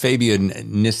 This is Fabian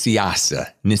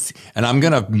Nicieza. And I'm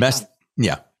going to mess.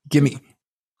 Yeah. Give me.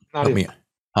 Help me.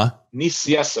 Huh?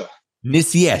 Nicieza.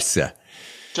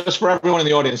 Just for everyone in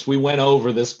the audience, we went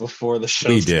over this before the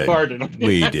show started.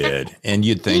 We did. And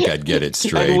you'd think I'd get it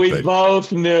straight. And we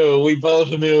both knew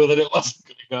that it wasn't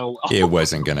going to go well. It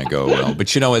wasn't going to go well.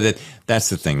 But that's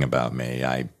the thing about me.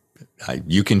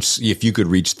 You can, if you could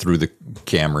reach through the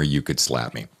camera, you could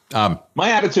slap me. My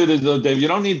attitude is, though, Dave, you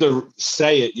don't need to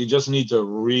say it. You just need to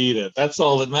read it. That's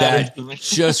all that matters to me.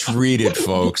 Just read it,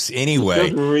 folks. Anyway.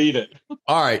 Just read it.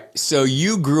 All right. So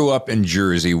you grew up in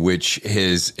Jersey, which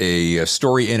is a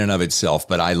story in and of itself,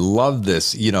 but I love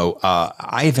this. You know,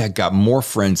 I've got more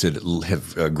friends that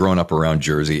have grown up around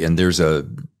Jersey, and there's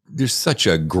such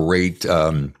a great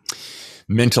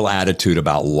mental attitude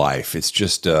about life. It's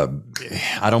just,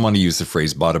 I don't want to use the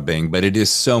phrase bada bing, but it is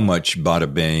so much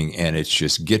bada bing, and it's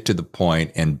just get to the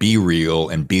point and be real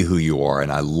and be who you are.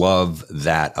 And I love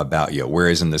that about you.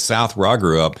 Whereas in the South where I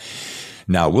grew up,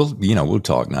 now we'll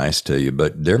talk nice to you,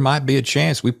 but there might be a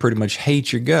chance we pretty much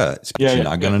hate your guts, but you're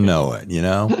not going to know it, you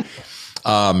know?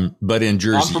 But in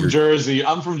Jersey,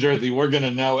 I'm from Jersey. We're going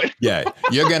to know it. Yeah.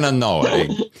 You're going to know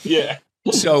it. Yeah.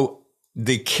 So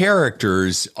the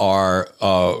characters are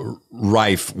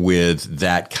rife with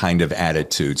that kind of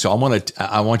attitude. So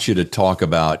I want you to talk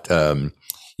about,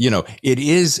 it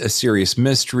is a serious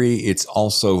mystery. It's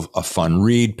also a fun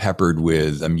read peppered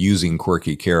with amusing,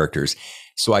 quirky characters.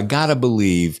 So I got to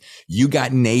believe you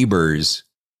got neighbors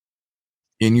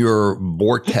in your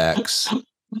vortex.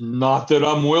 Not that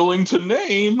I'm willing to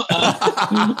name.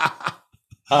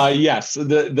 Yes,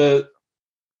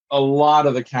 a lot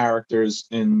of the characters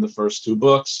in the first two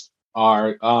books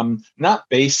are not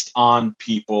based on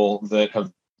people that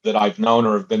I've known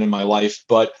or have been in my life,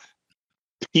 but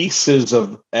pieces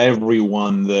of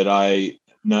everyone that I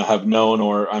have known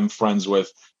or I'm friends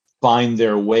with find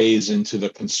their ways into the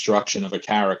construction of a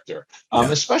character,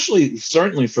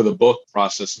 certainly for the book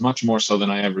process, much more so than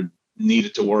I ever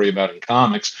needed to worry about in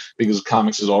comics, because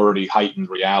comics is already heightened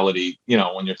reality,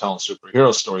 when you're telling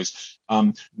superhero stories.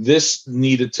 This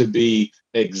needed to be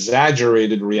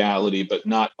exaggerated reality, but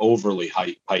not overly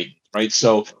heightened, right?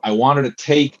 So I wanted to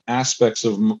take aspects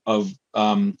of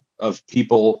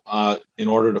people in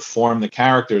order to form the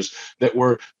characters that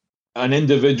were an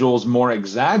individual's more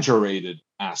exaggerated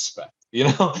aspect.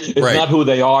 It's right. Not who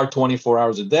they are 24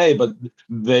 hours a day, but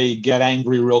they get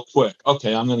angry real quick.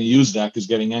 Okay, I'm going to use that because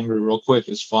getting angry real quick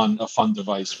is a fun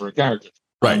device for a character.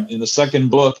 Right. In the second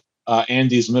book,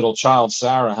 Andy's middle child,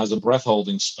 Sarah, has a breath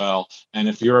holding spell. And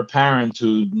if you're a parent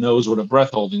who knows what a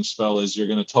breath holding spell is, you're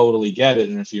going to totally get it.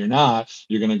 And if you're not,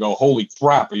 you're going to go, holy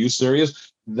crap, are you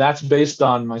serious? That's based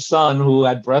on my son, who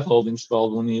had breath holding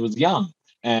spells when he was young.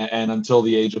 And until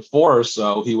the age of 4 or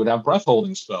so, he would have breath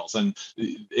holding spells. And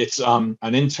it's an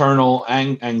internal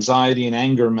anxiety and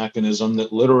anger mechanism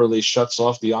that literally shuts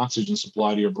off the oxygen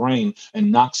supply to your brain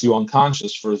and knocks you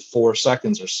unconscious for 4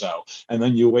 seconds or so. And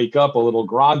then you wake up a little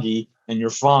groggy and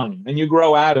you're fine. And you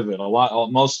grow out of it.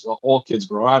 All kids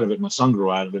grow out of it. My son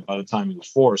grew out of it by the time he was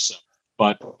 4 or so.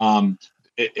 But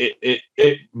it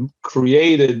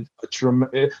created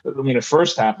when it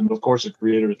first happened, of course, it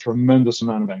created a tremendous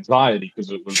amount of anxiety, because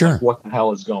it was sure. Like, what the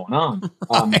hell is going on?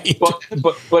 Right.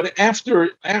 But after,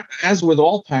 as with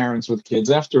all parents with kids,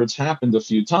 after it's happened a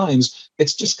few times,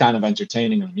 it's just kind of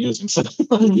entertaining and amusing. So,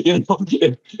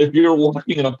 if you're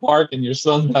walking in a park and your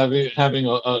son's having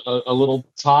a little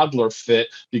toddler fit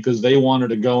because they wanted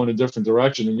to go in a different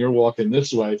direction and you're walking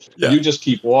this way, you just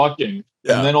keep walking.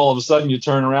 Yeah. And then all of a sudden you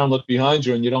turn around, look behind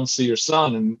you, and you don't see your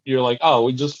son. And you're like, oh,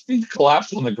 he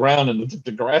collapsed on the ground and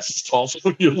the grass is tall.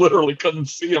 So you literally couldn't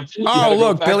see him. Oh,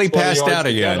 look, Billy passed out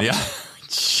again. Yeah.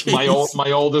 My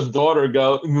oldest daughter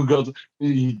goes,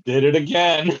 he did it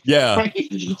again. Yeah.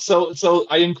 Right? So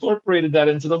I incorporated that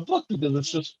into the book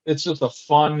because it's just a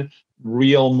fun,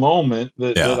 real moment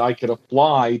that I could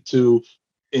apply to,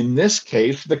 in this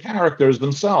case, the characters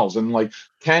themselves. And like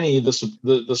Kenny,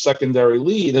 the secondary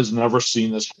lead, has never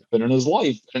seen this happen in his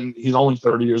life, and he's only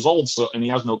 30 years old, and he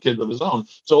has no kids of his own.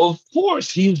 So of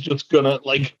course he's just gonna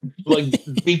like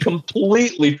be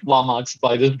completely flummoxed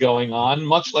by this going on,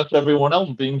 much less everyone else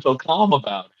being so calm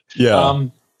about it. Yeah.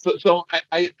 So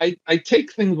I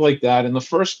take things like that. In the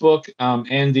first book,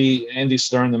 Andy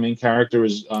Stern, the main character,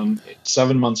 is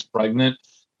 7 months pregnant.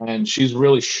 And she's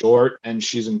really short, and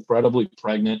she's incredibly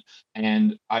pregnant.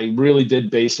 And I really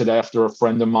did base it after a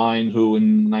friend of mine who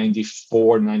in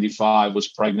 94, 95 was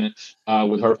pregnant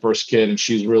with her first kid, and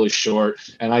she's really short.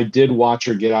 And I did watch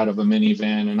her get out of a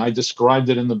minivan, and I described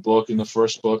it in the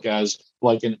first book, as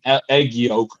like an egg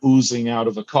yolk oozing out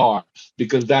of a car,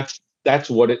 because that's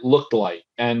what it looked like.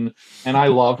 And I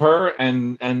love her,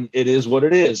 and it is what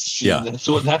it is.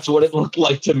 That's what it looked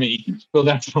like to me. So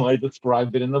that's how I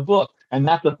described it in the book. And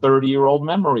that's a 30-year-old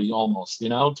memory almost,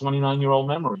 29-year-old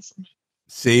memory for me.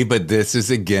 See, but this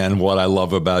is, again, what I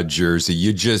love about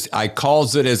Jersey. I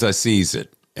calls it as I sees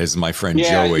it, as my friend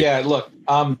Joey. Yeah, look,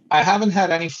 I haven't had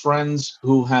any friends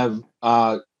who have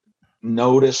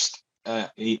noticed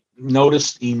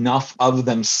noticed enough of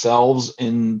themselves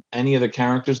in any of the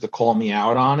characters to call me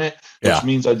out on it, which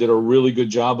means I did a really good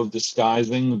job of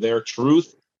disguising their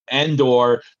truth, and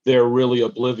or they're really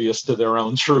oblivious to their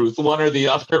own truth, one or the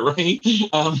other, right?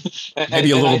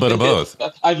 Maybe a little bit of both.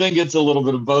 I think it's a little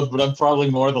bit of both, but I'm probably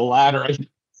more the latter.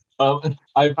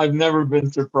 I've never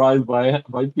been surprised by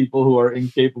people who are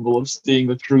incapable of seeing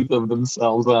the truth of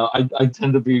themselves. I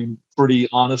tend to be pretty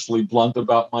honestly blunt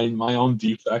about my own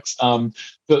defects. So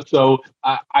it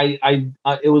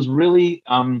was really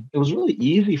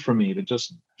easy for me to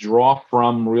just draw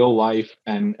from real life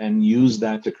and use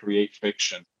that to create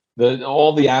fiction.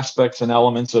 All the aspects and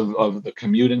elements of the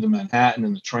commute into Manhattan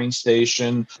and the train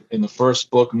station in the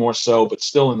first book more so, but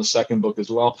still in the second book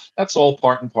as well. That's all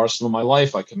part and parcel of my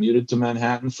life. I commuted to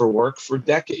Manhattan for work for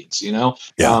decades, you know.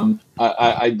 Yeah.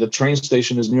 The train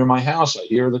station is near my house. I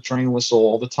hear the train whistle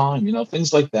all the time, you know,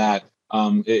 things like that.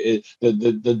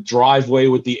 The driveway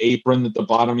with the apron that the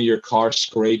bottom of your car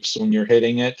scrapes when you're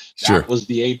hitting it. Sure. That was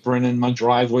the apron in my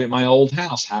driveway at my old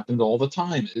house. Happened all the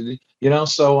time. You know,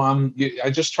 so I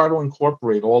just try to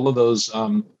incorporate all of those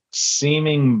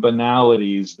seeming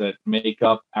banalities that make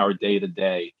up our day to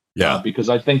day. Yeah. Because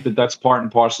I think that that's part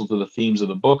and parcel to the themes of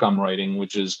the book I'm writing,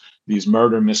 which is these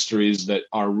murder mysteries that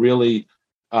are really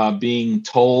being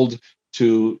told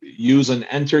to use an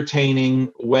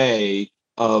entertaining way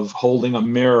of holding a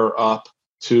mirror up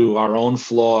to our own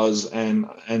flaws and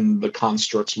the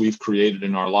constructs we've created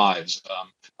in our lives.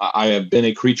 I have been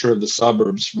a creature of the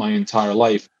suburbs my entire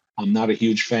life. I'm not a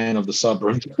huge fan of the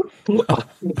suburbs,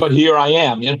 but here I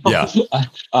am. You know,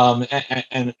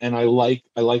 and I like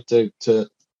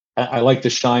to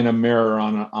shine a mirror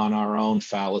on our own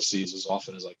fallacies as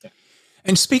often as I can.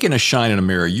 And speaking of shining a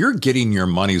mirror, you're getting your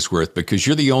money's worth because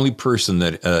you're the only person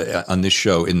that on this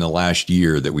show in the last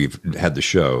year that we've had the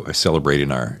show celebrating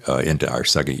into our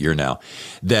second year now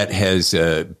that has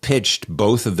pitched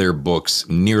both of their books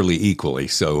nearly equally.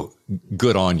 So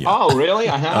good on you. Oh, really?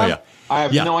 I have? Oh, yeah. I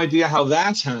have no idea how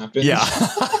that's happened. Yeah.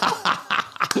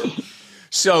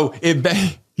 So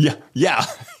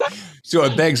So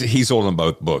it begs, he's holding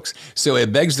both books. So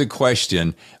it begs the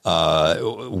question,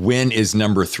 when is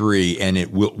number 3? And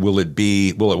it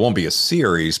won't be a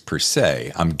series per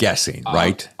se, I'm guessing,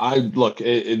 right?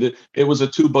 It was a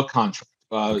 2-book contract.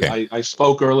 Okay. I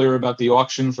spoke earlier about the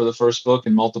auction for the first book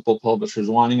and multiple publishers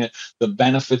wanting it. The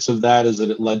benefits of that is that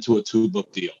it led to a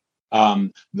 2-book deal.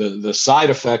 The side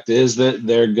effect is that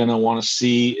they're going to want to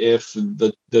see if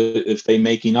they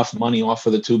make enough money off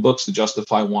of the 2 books to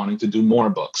justify wanting to do more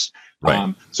books.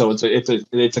 Right. So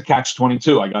it's a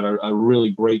catch-22. I got a really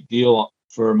great deal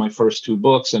for my first 2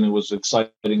 books, and it was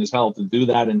exciting as hell to do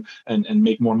that and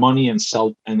make more money and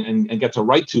sell and get to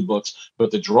write 2 books. But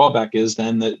the drawback is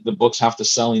then that the books have to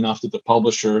sell enough that the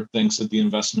publisher thinks that the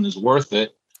investment is worth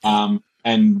it.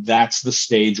 And that's the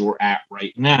stage we're at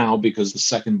right now because the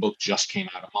second book just came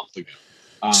out a month ago.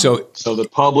 So the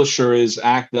publisher is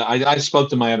I spoke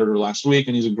to my editor last week,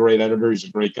 and he's a great editor. He's a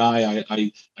great guy.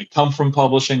 I come from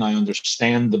publishing. I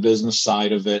understand the business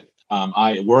side of it.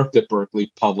 I worked at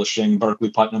Berkeley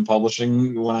Putnam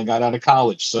Publishing when I got out of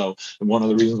college. So one of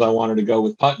the reasons I wanted to go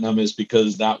with Putnam is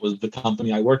because that was the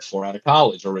company I worked for out of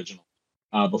college originally,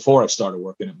 before I started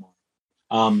working at Marvel.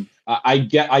 I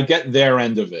get their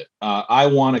end of it. I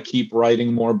want to keep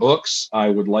writing more books. I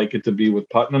would like it to be with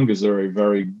Putnam because they're a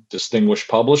very distinguished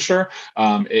publisher.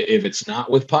 If it's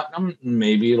not with Putnam,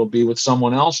 maybe it'll be with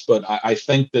someone else. But I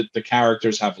think that the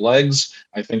characters have legs.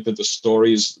 I think that the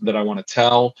stories that I want to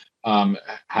tell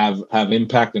have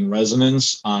impact and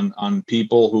resonance on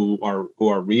people who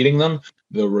are reading them.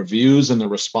 The reviews and the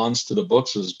response to the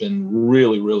books has been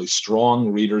really, really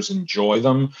strong. Readers enjoy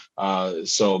them.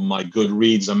 So my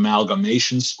Goodreads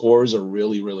amalgamation scores are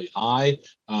really, really high.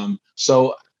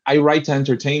 So I write to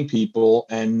entertain people,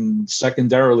 and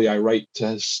secondarily, I write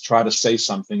to try to say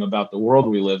something about the world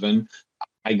we live in.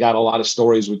 I got a lot of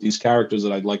stories with these characters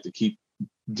that I'd like to keep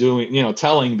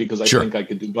telling because I think I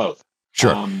could do both.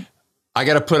 Sure. I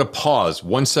got to put a pause.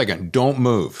 1 second. Don't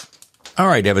move. All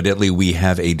right. Evidently, we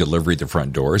have a delivery at the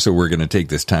front door, so we're going to take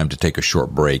this time to take a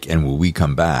short break. And when we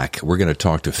come back, we're going to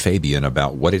talk to Fabian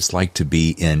about what it's like to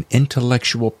be in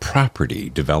intellectual property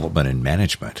development and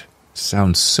management.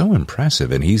 Sounds so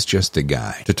impressive, and he's just the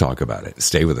guy to talk about it.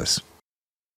 Stay with us.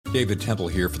 David Temple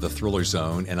here for the Thriller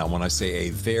Zone, and I want to say a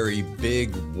very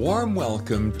big, warm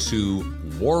welcome to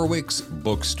Warwick's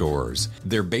Bookstores.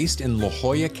 They're based in La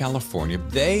Jolla, California.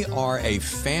 They are a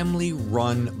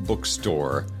family-run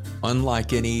bookstore,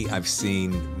 unlike any I've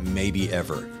seen maybe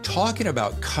ever. Talking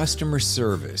about customer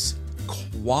service,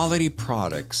 quality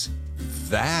products,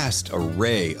 vast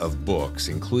array of books,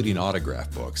 including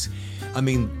autograph books. I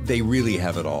mean, they really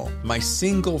have it all. My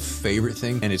single favorite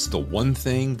thing, and it's the one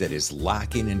thing that is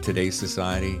lacking in today's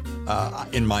society,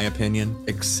 in my opinion,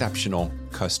 exceptional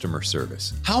customer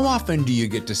service. How often do you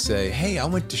get to say, hey, I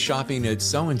went to shopping at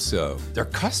so-and-so. Their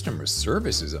customer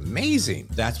service is amazing.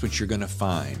 That's what you're going to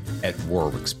find at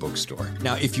Warwick's Bookstore.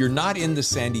 Now, if you're not in the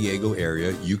San Diego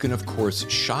area, you can, of course,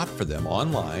 shop for them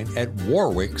online at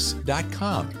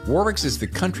warwicks.com. Warwick's is the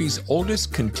country's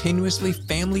oldest continuously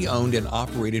family-owned and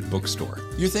operated bookstore.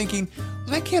 You're thinking, well,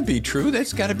 that can't be true.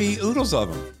 That's got to be oodles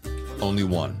of them. Only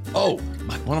one. Oh,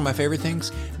 one of my favorite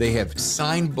things, they have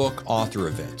signed book author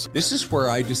events. This is where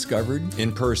I discovered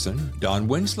in person Don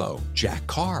Winslow, Jack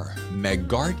Carr, Meg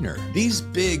Gardner. These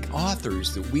big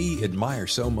authors that we admire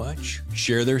so much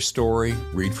share their story,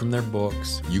 read from their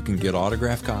books. You can get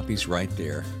autographed copies right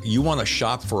there. You want to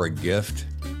shop for a gift?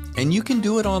 And you can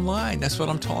do it online. That's what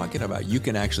I'm talking about. You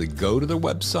can actually go to their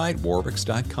website,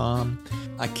 warwicks.com.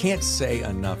 I can't say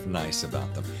enough nice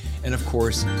about them. And of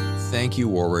course, thank you,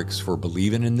 Warwicks, for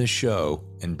believing in this show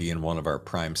and being one of our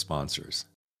prime sponsors.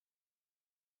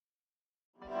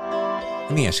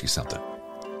 Let me ask you something.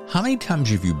 How many times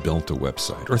have you built a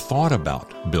website or thought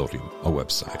about building a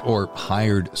website or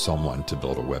hired someone to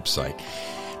build a website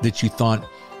that you thought,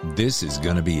 this is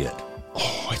going to be it?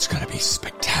 Oh, it's going to be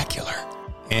spectacular.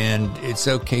 And it's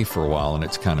okay for a while and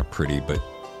it's kind of pretty, but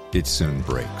it soon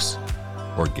breaks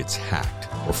or gets hacked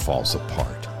or falls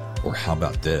apart. Or how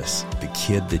about this? The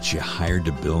kid that you hired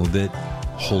to build it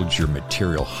holds your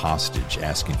material hostage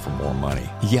asking for more money.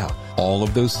 Yeah, all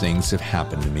of those things have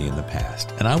happened to me in the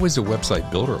past. And I was a website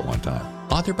builder at one time.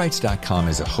 AuthorBytes.com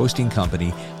is a hosting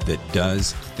company that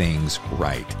does things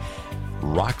right.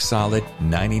 Rock solid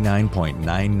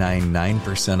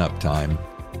 99.999% uptime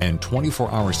and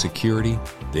 24-hour security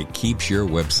that keeps your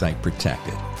website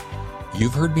protected.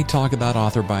 You've heard me talk about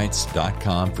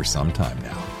AuthorBytes.com for some time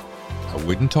now. I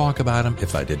wouldn't talk about them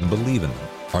if I didn't believe in them.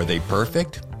 Are they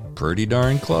perfect? Pretty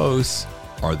darn close.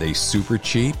 Are they super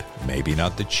cheap? Maybe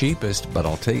not the cheapest, but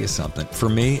I'll tell you something. For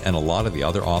me and a lot of the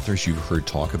other authors you've heard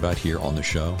talk about here on the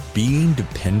show, being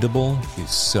dependable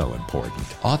is so important.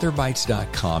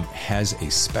 AuthorBytes.com has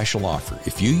a special offer.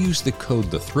 If you use the code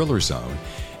TheThrillerZone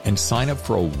and sign up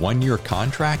for a 1-year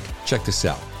contract, check this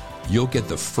out. You'll get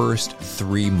the first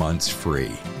 3 months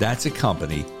free. That's a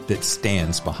company that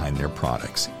stands behind their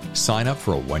products. Sign up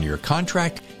for a 1-year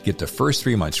contract, get the first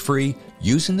 3 months free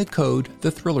using the code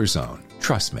TheThrillerZone.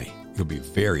 Trust me, you'll be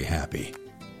very happy.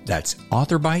 That's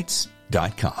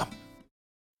AuthorBytes.com.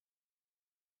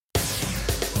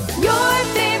 Your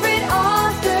favorite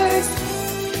authors,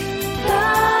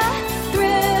 The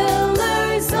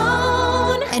Thriller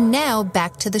Zone. And now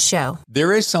back to the show.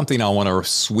 There is something I want to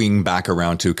swing back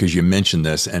around to because you mentioned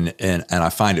this and I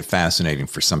find it fascinating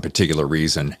for some particular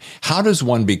reason. How does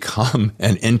one become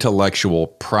an intellectual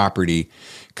property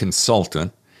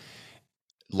consultant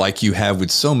like you have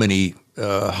with so many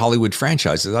Hollywood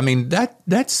franchises? I mean,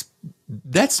 that's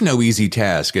no easy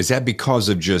task. Is that because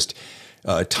of just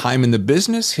time in the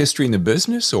business, history in the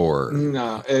business, or?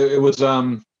 No, it was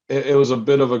a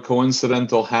bit of a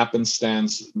coincidental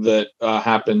happenstance that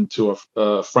happened to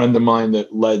a friend of mine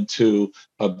that led to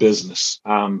a business.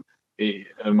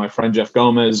 My friend Jeff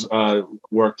Gomez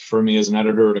worked for me as an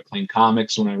editor at Acclaim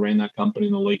Comics when I ran that company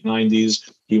in the late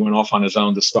 90s. He went off on his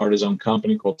own to start his own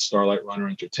company called Starlight Runner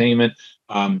Entertainment.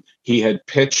 He had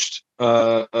pitched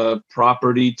a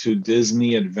property to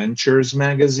Disney Adventures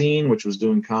magazine, which was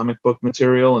doing comic book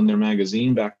material in their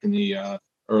magazine back in the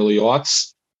early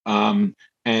aughts.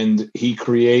 And he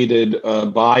created a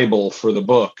Bible for the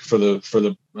book, for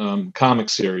the comic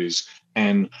series.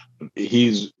 And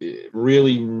he's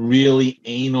really, really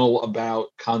anal about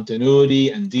continuity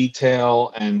and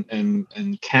detail and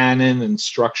canon and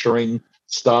structuring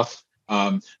stuff.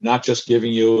 Not just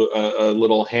giving you a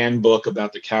little handbook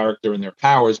about the character and their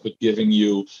powers, but giving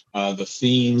you the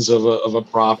themes of a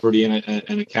property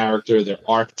and a character, their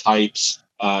archetypes.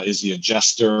 Is he a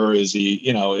jester? Is he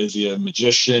a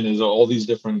magician? Is all these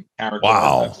different character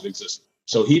archetypes that exist?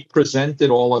 So he presented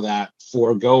all of that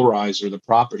for Go Riser, the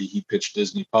property he pitched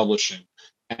Disney Publishing,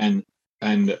 and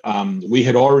we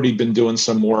had already been doing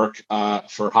some work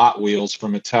for Hot Wheels for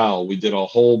Mattel. We did a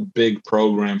whole big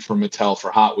program for Mattel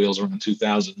for Hot Wheels around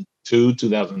 2002,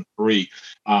 2003.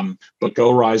 But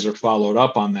Go Riser followed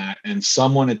up on that, and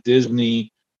someone at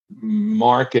Disney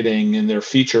marketing in their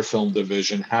feature film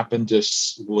division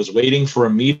was waiting for a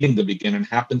meeting to begin and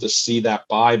happened to see that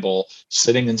Bible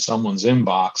sitting in someone's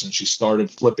inbox, and she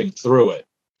started flipping through it.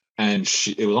 And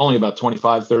it was only about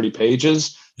 25, 30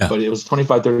 pages, but it was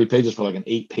 25, 30 pages for like an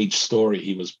 8-page story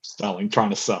he was trying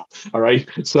to sell. All right.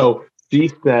 So she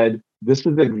said, this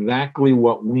is exactly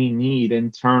what we need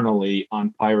internally on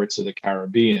Pirates of the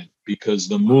Caribbean, because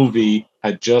the movie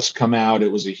had just come out.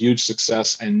 It was a huge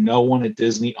success, and no one at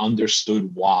Disney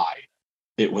understood why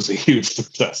it was a huge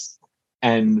success.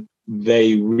 And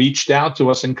they reached out to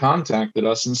us and contacted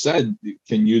us and said,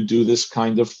 can you do this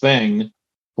kind of thing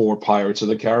for Pirates of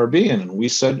the Caribbean? And we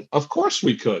said, of course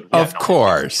we could. Of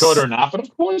course. Could or not, but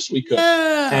of course we could.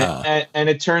 Yeah. And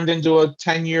it turned into a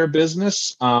 10-year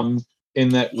business. In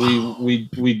that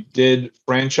we did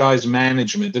franchise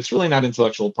management. It's really not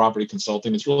intellectual property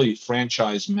consulting. It's really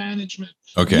franchise management.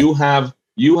 Okay. You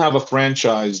have a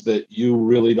franchise that you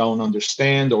really don't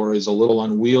understand, or is a little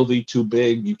unwieldy, too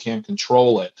big, you can't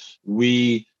control it.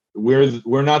 We're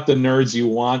not the nerds you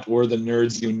want, we're the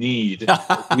nerds you need.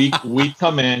 we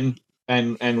come in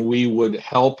and we would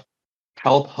help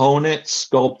hone it,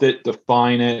 sculpt it,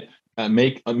 define it,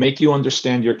 make you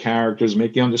understand your characters,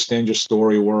 make you understand your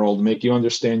story world, make you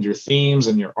understand your themes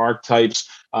and your archetypes,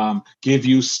 give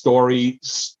you story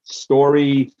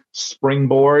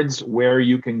springboards where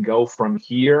you can go from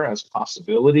here as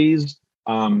possibilities.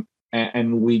 And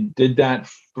we did that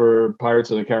for Pirates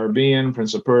of the Caribbean,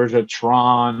 Prince of Persia,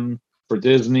 Tron for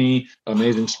Disney,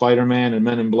 Amazing Spider-Man and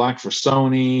Men in Black for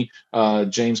Sony,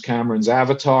 James Cameron's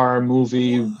Avatar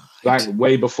movie, back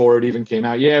way before it even came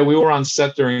out. Yeah, we were on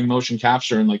set during motion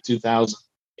capture in like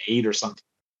 2008 or something.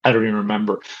 I don't even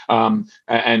remember. And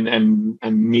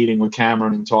meeting with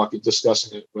Cameron and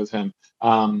discussing it with him.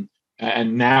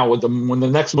 And now when the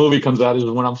next movie comes out is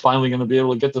when I'm finally going to be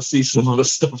able to get to see some of the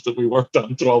stuff that we worked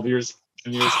on 10 years.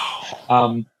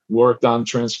 Worked on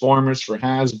Transformers for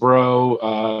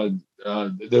Hasbro.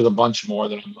 There's a bunch more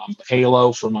that I'm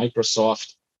Halo for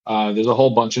Microsoft. There's a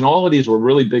whole bunch, and all of these were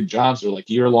really big jobs. They're like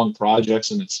year-long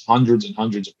projects, and it's hundreds and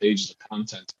hundreds of pages of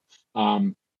content.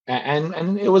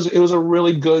 And it was a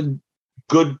really good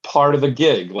part of the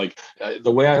gig. Like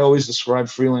the way I always describe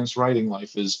freelance writing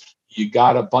life is, you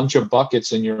got a bunch of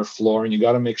buckets in your floor, and you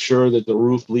got to make sure that the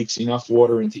roof leaks enough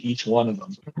water into each one of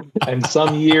them. And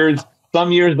some years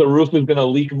the roof is going to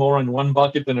leak more in one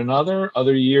bucket than another.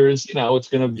 Other years, it's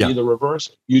going to be the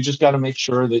reverse. You just got to make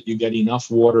sure that you get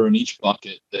enough water in each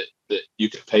bucket that you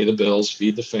can pay the bills,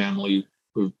 feed the family,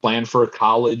 plan for a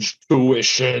college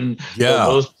tuition. Yeah.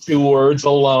 Those two words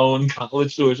alone,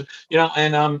 college tuition.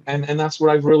 And that's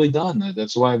what I've really done.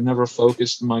 That's why I've never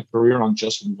focused my career on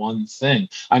just one thing.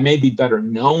 I may be better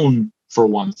known for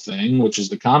one thing, which is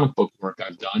the comic book work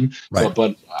I've done, right.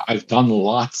 but I've done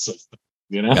lots of them.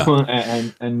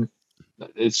 And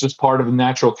it's just part of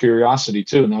natural curiosity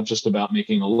too, not just about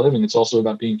making a living. It's also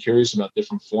about being curious about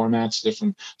different formats,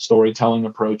 different storytelling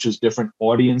approaches, different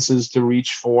audiences to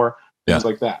reach for, things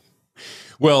like that.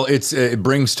 Well, it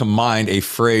brings to mind a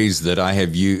phrase that I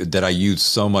used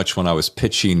so much when I was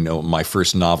pitching my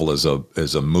first novel as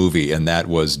a movie, and that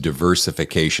was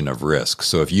diversification of risk.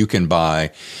 So if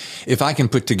I can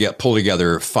pull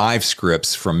together 5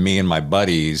 scripts from me and my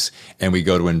buddies, and we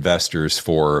go to investors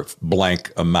for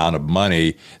blank amount of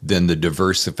money, then the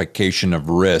diversification of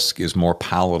risk is more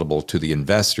palatable to the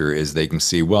investor, as they can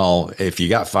see, well, if you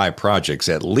got 5 projects,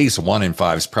 at least 1 in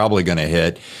 5 is probably going to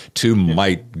hit, 2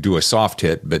 might do a soft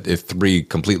hit, but if 3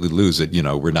 completely lose it,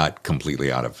 we're not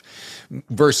completely out of,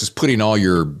 versus putting all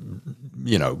your,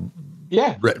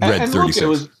 red and 36.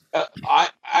 Look,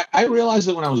 I realized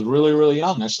that when I was really, really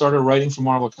young. I started writing for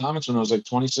Marvel Comics when I was like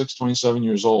 26, 27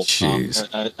 years old.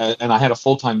 And I had a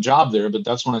full-time job there, but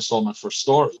that's when I sold my first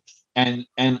story. And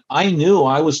I knew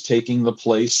I was taking the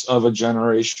place of the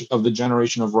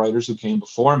generation of writers who came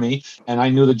before me. And I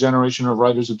knew the generation of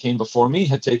writers who came before me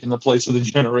had taken the place of the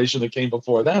generation that came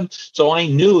before them. So I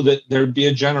knew that there'd be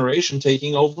a generation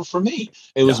taking over for me.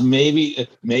 It was maybe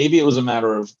it was a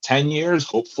matter of 10 years,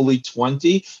 hopefully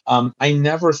 20. I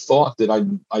never thought that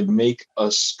I'd make a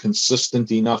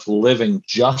consistent enough living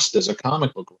just as a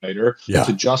comic book writer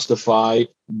to justify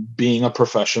being a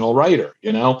professional writer,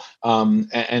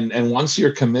 and once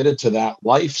you're committed to that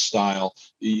lifestyle,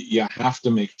 you have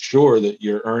to make sure that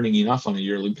you're earning enough on a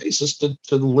yearly basis to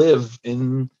live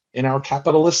in our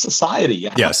capitalist society. You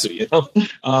have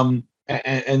to,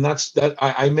 and that's that.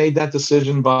 I made that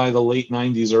decision by the late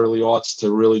 90s, early aughts,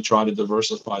 to really try to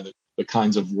diversify the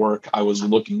kinds of work I was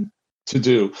looking to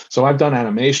do. So I've done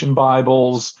animation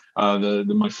Bibles.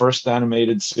 My first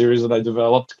animated series that I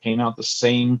developed came out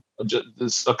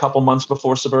a couple months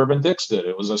before Suburban Dicks did.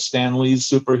 It was a Stan Lee's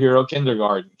superhero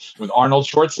kindergarten with Arnold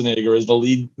Schwarzenegger as the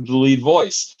lead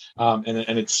voice,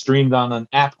 and it's streamed on an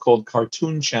app called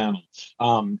Cartoon Channel.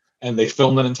 And they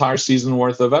filmed an entire season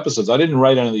worth of episodes. I didn't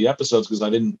write any of the episodes because I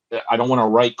don't want to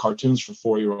write cartoons for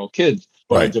 4-year-old kids.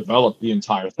 But I developed the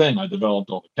entire thing. I developed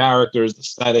all the characters, the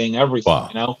setting, everything.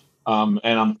 and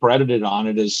I'm credited on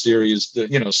it as series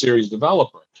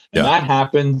developer. And Yeah.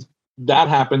 that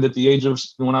happened at the age of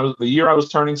the year I was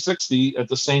turning 60, at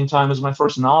the same time as my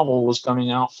first novel was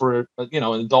coming out for an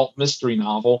adult mystery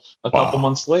novel a couple Wow.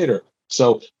 months later.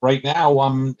 So right now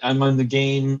I'm in the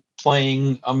game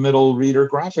playing a middle reader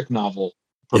graphic novel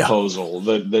proposal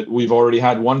that we've already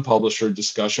had one publisher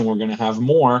discussion. We're going to have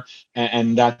more,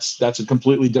 and that's a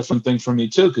completely different thing for me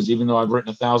too, because even though I've written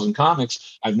 1,000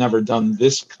 comics, I've never done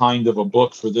this kind of a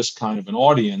book for this kind of an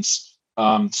audience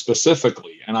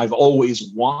specifically, and I've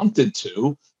always wanted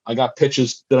to. I got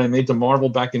pitches that I made to Marvel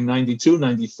back in 92,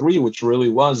 93, which really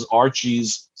was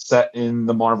Archie's set in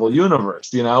the Marvel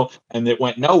universe, and it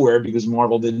went nowhere because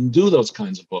Marvel didn't do those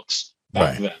kinds of books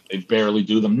back then. They barely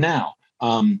do them now.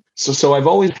 So I've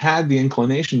always had the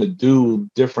inclination to do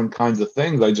different kinds of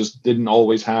things. I just didn't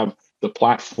always have the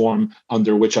platform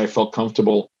under which I felt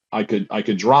comfortable I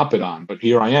could drop it on. But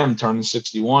here I am turning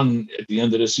 61 at the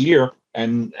end of this year,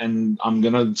 and I'm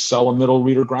gonna sell a middle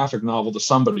reader graphic novel to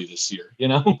somebody this year,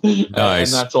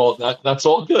 Nice. And that's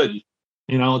all good.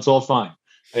 It's all fine.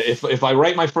 If I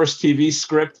write my first TV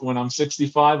script when I'm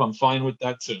 65, I'm fine with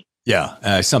that too.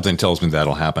 Yeah, something tells me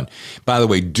that'll happen. By the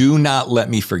way, do not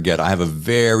let me forget. I have a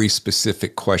very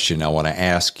specific question I want to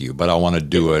ask you, but I want to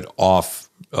do it off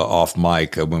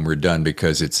mic when we're done,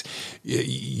 because it's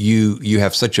you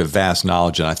have such a vast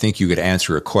knowledge, and I think you could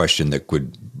answer a question that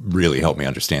would really help me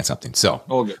understand something. So,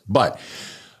 okay. But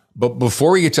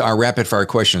before we get to our rapid fire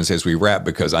questions as we wrap,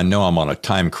 because I know I'm on a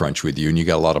time crunch with you and you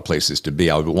got a lot of places to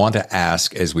be, I would want to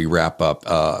ask as we wrap up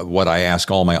what I ask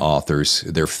all my authors,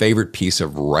 their favorite piece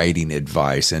of writing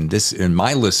advice. And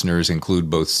my listeners include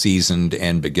both seasoned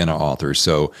and beginner authors.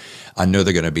 So I know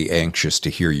they're going to be anxious to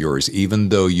hear yours, even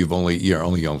though you're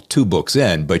only 2 books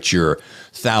in, but you're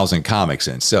 1,000 comics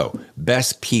in. So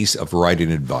best piece of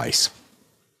writing advice.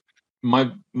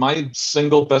 My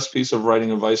single best piece of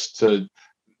writing advice to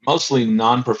mostly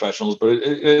non-professionals, but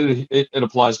it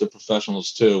applies to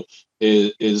professionals too,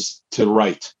 is to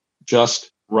write.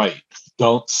 Just write.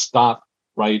 Don't stop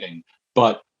writing,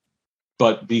 but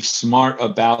be smart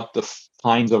about the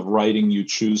kinds of writing you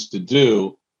choose to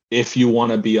do. If you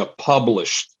want to be a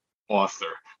published author,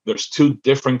 there's 2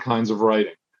 different kinds of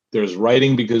writing. There's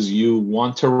writing because you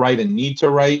want to write and need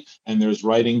to write, and there's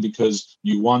writing because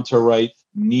you want to write,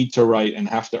 need to write, and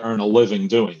have to earn a living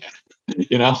doing it.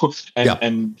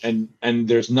 And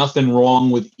there's nothing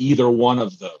wrong with either one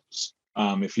of those.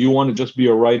 If you want to just be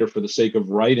a writer for the sake of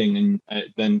writing, and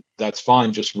then that's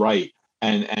fine, just write.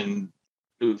 And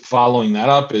following that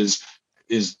up is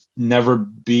never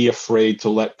be afraid to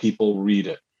let people read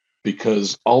it,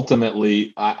 because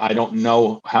ultimately I don't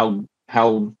know how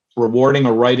rewarding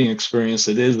a writing experience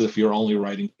it is if you're only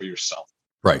writing for yourself.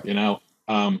 Right.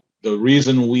 The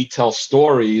reason we tell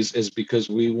stories is because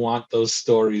we want those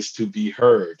stories to be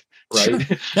heard, right?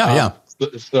 Sure. Yeah.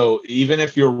 So even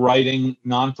if you're writing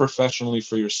non-professionally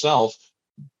for yourself,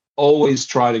 always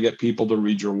try to get people to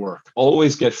read your work.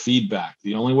 Always get feedback.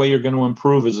 The only way you're going to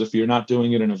improve is if you're not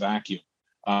doing it in a vacuum.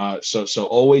 So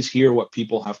always hear what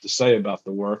people have to say about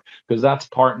the work, because that's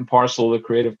part and parcel of the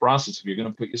creative process. If you're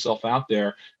going to put yourself out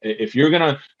there, if you're going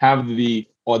to have the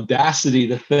audacity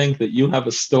to think that you have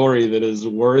a story that is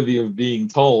worthy of being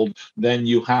told, then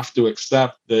you have to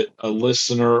accept that a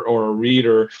listener or a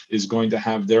reader is going to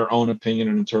have their own opinion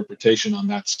and interpretation on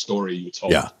that story you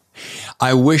told. Yeah.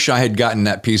 I wish I had gotten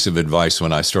that piece of advice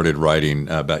when I started writing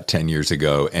about 10 years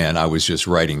ago, and I was just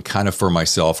writing kind of for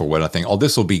myself or what I think,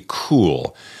 this will be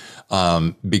cool.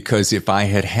 Because if I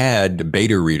had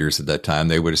beta readers at that time,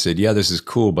 they would have said, yeah, this is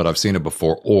cool, but I've seen it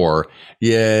before. Or,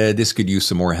 yeah, this could use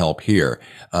some more help here.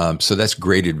 So that's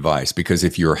great advice, because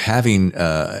if you're having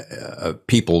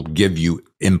people give you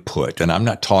input, and I'm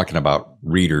not talking about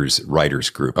writers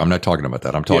group. I'm not talking about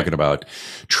that. I'm talking about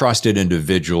trusted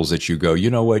individuals that you go, you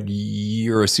know what,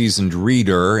 you're a seasoned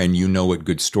reader and you know what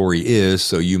good story is.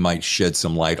 So you might shed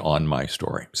some light on my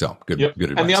story. So good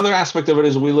advice. And the other aspect of it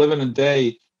is we live in a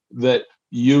day that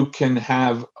you can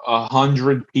have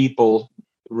 100 people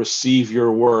receive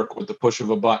your work with the push of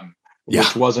a button,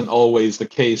 which wasn't always the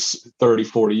case 30,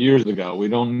 40 years ago. We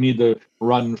don't need to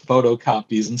run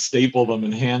photocopies and staple them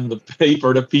and hand the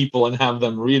paper to people and have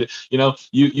them read it.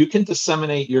 You can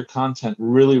disseminate your content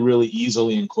really, really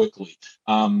easily and quickly.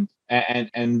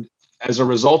 And as a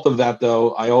result of that,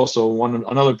 though, I also want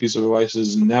another piece of advice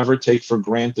is never take for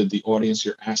granted the audience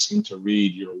you're asking to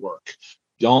read your work.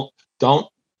 Don't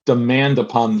demand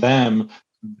upon them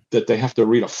that they have to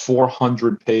read a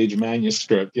 400-page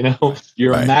manuscript,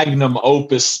 your magnum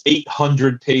opus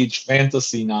 800-page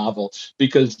fantasy novel,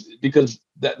 because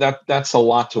that's a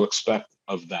lot to expect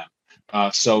of them.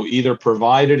 So either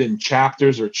provide it in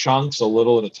chapters or chunks, a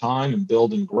little at a time, and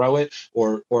build and grow it,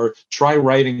 or try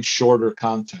writing shorter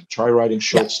content. Try writing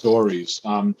short stories,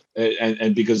 and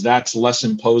because that's less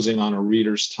imposing on a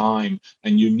reader's time,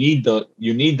 and you need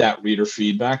that reader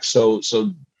feedback. So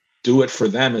do it for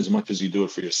them as much as you do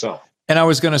it for yourself. And I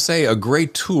was going to say a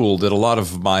great tool that a lot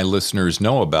of my listeners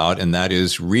know about, and that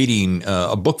is reading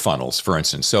book funnels, for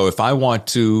instance. So if I want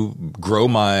to grow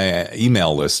my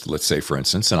email list, let's say, for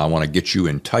instance, and I want to get you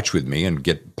in touch with me and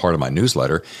get part of my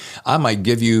newsletter, I might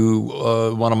give you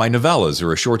one of my novellas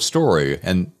or a short story.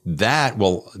 And that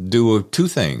will do two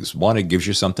things. One, it gives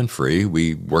you something free.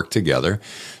 We work together.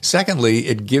 Secondly,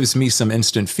 it gives me some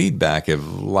instant feedback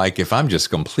if I'm just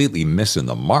completely missing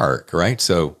the mark, right?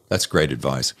 So that's great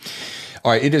advice.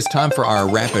 All right, it is time for our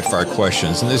rapid fire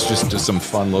questions. And this is just some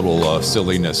fun little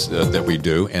silliness that we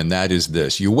do. And that is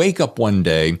this. You wake up one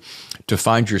day to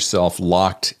find yourself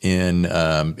locked in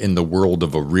the world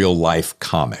of a real life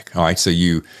comic. All right, so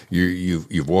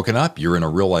you've woken up, you're in a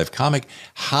real life comic.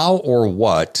 How or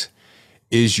what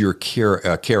is your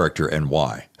character and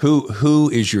why?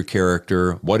 Who is your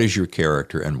character? What is your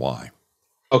character and why?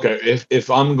 Okay,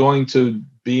 if I'm going to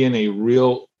be in a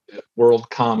real world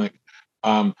comic,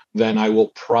 then I will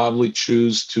probably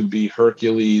choose to be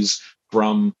Hercules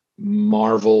from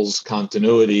Marvel's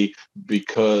continuity,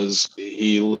 because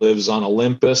he lives on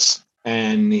Olympus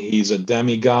and he's a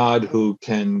demigod who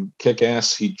can kick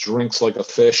ass. He drinks like a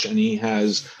fish, and he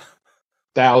has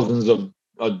thousands of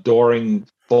adoring,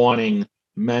 fawning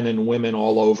men and women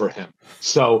all over him.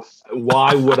 So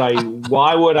why would I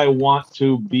want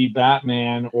to be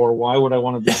Batman, or why would I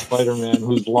want to be Spider-Man,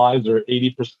 whose lives are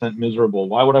 80% miserable?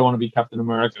 Why would I want to be Captain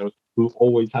America, who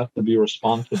always has to be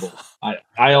responsible?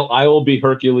 I will be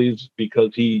Hercules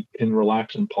because he can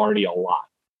relax and party a lot.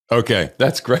 Okay,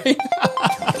 that's great.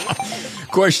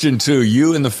 Question 2,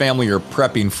 you and the family are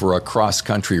prepping for a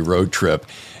cross-country road trip,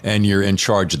 and you're in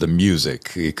charge of the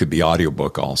music. It could be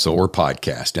audiobook also, or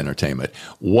podcast entertainment.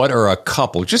 What are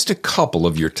just a couple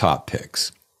of your top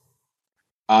picks?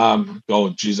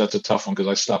 Oh, geez, that's a tough one, because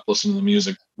I stopped listening to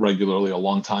music regularly a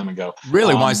long time ago.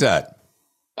 Really? Why is that?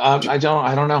 I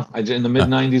don't know. In the mid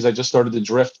 '90s, I just started to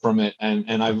drift from it,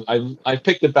 and I've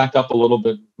picked it back up a little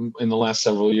bit in the last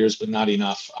several years, but not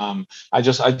enough. I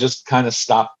just kind of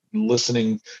stopped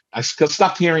listening. I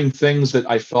stopped hearing things that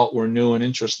I felt were new and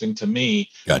interesting to me.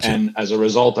 Gotcha. And as a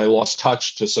result, I lost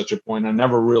touch to such a point. I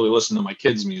never really listened to my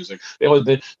kids' music. They're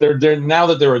now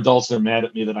that they're adults, they're mad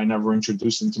at me that I never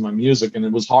introduced them to my music, and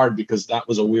it was hard because that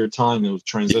was a weird time. It was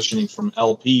transitioning from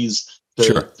LPs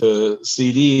to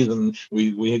CDs, and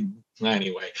we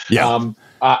anyway. Yeah.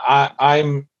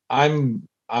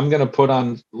 I'm gonna put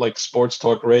on like sports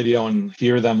talk radio and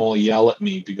hear them all yell at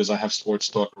me because I have sports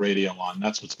talk radio on.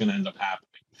 That's what's gonna end up happening.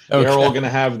 Okay. They're all gonna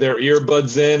have their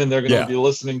earbuds in, and they're gonna be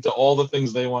listening to all the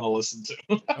things they want to listen to.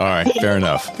 All right, fair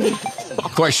enough.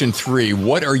 Question 3: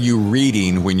 what are you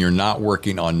reading when you're not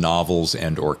working on novels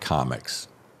and or comics?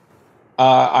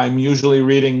 I'm usually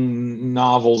reading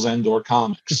novels and or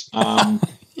comics. I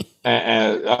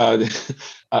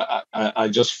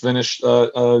just finished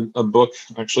a book.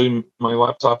 Actually, my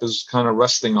laptop is kind of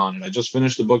resting on it. I just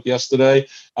finished a book yesterday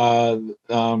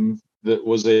that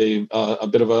was a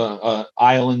bit of a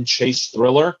island chase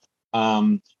thriller.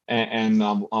 And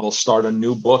I'll start a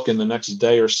new book in the next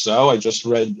day or so. I just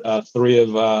read 3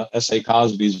 of S.A.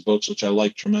 Cosby's books, which I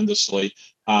like tremendously.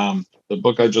 The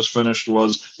book I just finished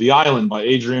was The Island by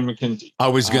Adrian McKenty. I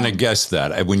was going to guess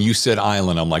that. When you said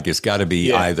island, I'm like, it's got to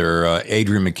be either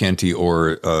Adrian McKenty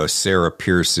or Sarah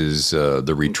Pierce's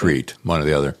The Retreat, one or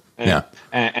the other.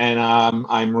 And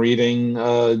I'm reading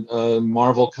a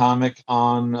Marvel comic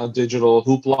on a digital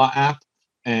Hoopla app.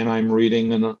 And I'm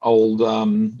reading an old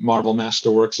Marvel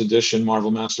Masterworks edition.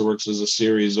 Marvel Masterworks is a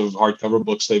series of hardcover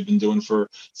books they've been doing for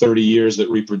 30 years that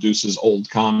reproduces old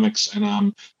comics. And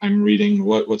I'm reading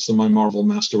what's my Marvel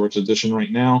Masterworks edition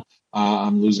right now.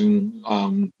 I'm losing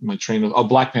my train of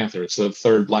Black Panther. It's the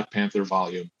 3rd Black Panther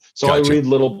volume. So gotcha. I read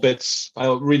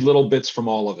little bits from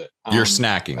all of it. You're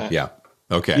snacking, yeah.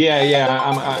 Okay. Yeah.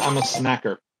 I'm a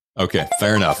snacker. Okay,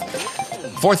 fair enough.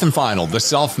 4th and final, The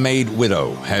Self-Made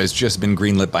Widow has just been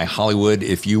greenlit by Hollywood.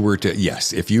 If you were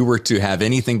to have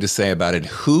anything to say about it,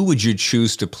 who would you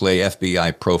choose to play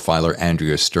FBI profiler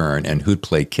Andrea Stern, and who'd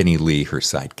play Kenny Lee, her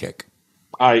sidekick?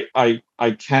 I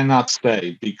cannot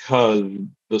say, because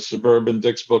the Suburban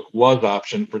Dicks book was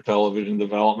optioned for television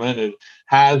development. It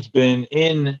has been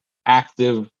in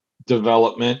active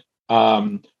development.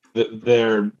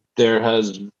 There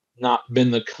has not been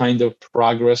the kind of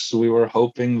progress we were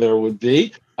hoping there would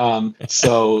be.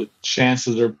 So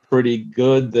chances are pretty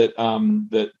good that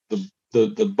that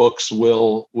the books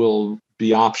will be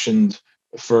optioned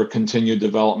for continued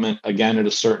development again at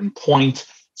a certain point.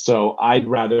 So I'd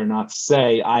rather not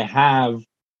say. I had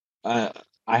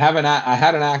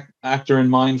an actor in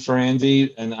mind for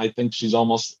Andy, and I think she's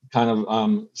almost kind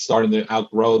of starting to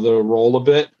outgrow the role a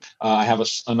bit. I have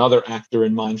another actor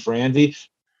in mind for Andy,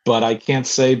 but I can't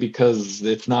say because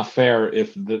it's not fair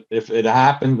if it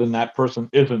happens and that person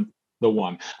isn't the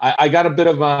one. I got a bit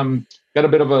of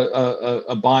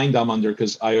a bind I'm under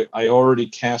because I already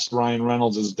cast Ryan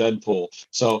Reynolds as Deadpool,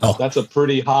 so that's a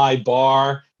pretty high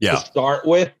bar to start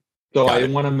with. So I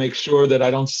want to make sure that I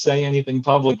don't say anything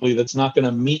publicly that's not going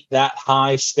to meet that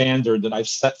high standard that I've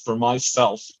set for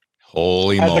myself.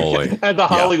 Holy moly! As a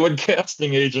Hollywood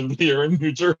casting agent here in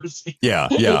New Jersey. Yeah.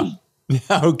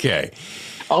 Okay.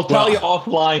 I'll tell you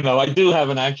offline, though. I do have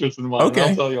an actress in mind. Okay.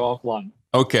 I'll tell you offline.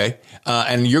 Okay.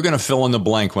 And you're going to fill in the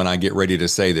blank when I get ready to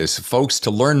say this. Folks,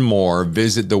 to learn more,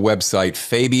 visit the website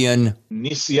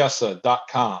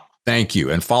FabianNicieza.com. Thank you.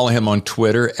 And follow him on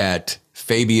Twitter at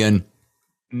Fabian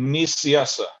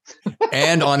Nicieza.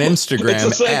 And on Instagram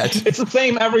it's the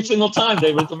same every single time,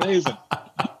 David. It's amazing.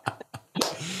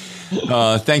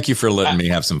 Thank you for letting me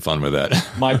have some fun with that.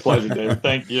 My pleasure, David.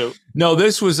 Thank you. No,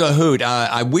 this was a hoot.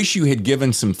 I wish you had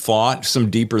given some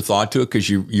deeper thought to it, because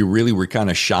you really were kind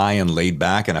of shy and laid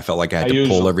back, and I felt like I had to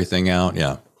pull everything out.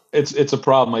 Yeah. It's a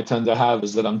problem I tend to have,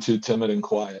 is that I'm too timid and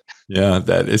quiet. Yeah,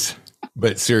 that is.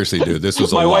 But seriously, dude, this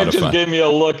was a lot of fun. My wife just gave me a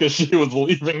look as she was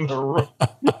leaving the room.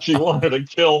 She wanted to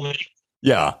kill me.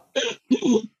 Yeah.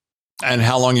 And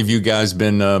how long have you guys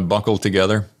been buckled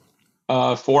together?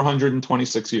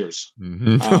 426 years.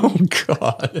 Mm-hmm. Oh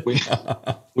God!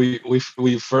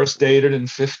 We first dated in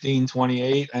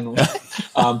 1528, and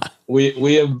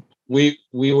we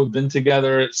have been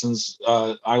together since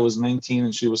I was 19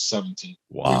 and she was 17.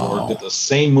 Wow! We worked at the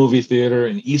same movie theater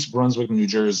in East Brunswick, New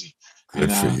Jersey. Good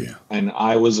for you. And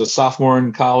I was a sophomore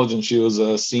in college, and she was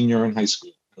a senior in high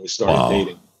school. And we started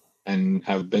dating, and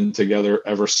have been together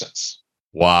ever since.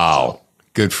 Wow! So,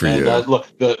 good for you. Look,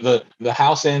 the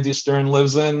house Andy Stern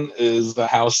lives in is the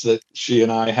house that she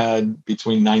and I had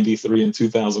between 93 and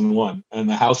 2001. And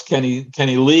the house Kenny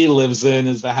Lee lives in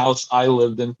is the house I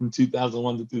lived in from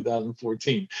 2001 to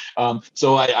 2014.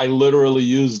 So I literally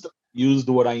used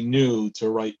what I knew to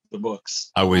write the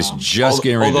books. I was just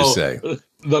getting ready to say.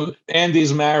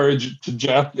 Andy's marriage to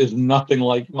Jeff is nothing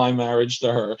like my marriage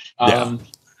to her.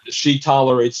 She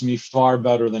tolerates me far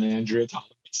better than Andrea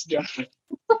tolerates Jeff.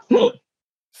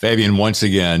 Fabian, once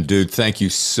again, dude, thank you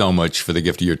so much for the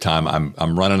gift of your time.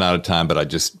 I'm running out of time, but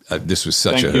this was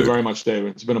such a hoot. Thank you very much,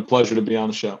 David. It's been a pleasure to be on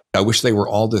the show. I wish they were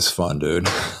all this fun, dude.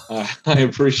 I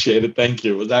appreciate it. Thank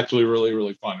you. It was actually really,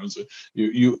 really fun. It was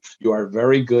you are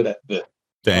very good at this.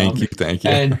 Thank you.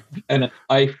 And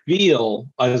I feel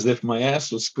as if my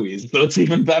ass was squeezed, so it's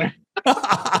even better.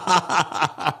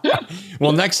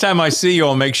 Well, next time I see you,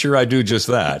 I'll make sure I do just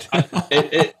that.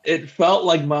 It felt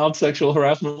like mild sexual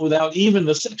harassment without even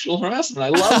the sexual harassment. I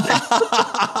love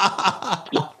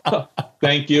it.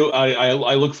 Thank you.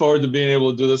 I look forward to being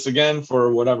able to do this again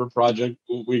for whatever project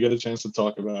we get a chance to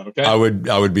talk about. Okay. I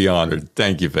would be honored.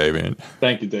 Thank you, Fabian.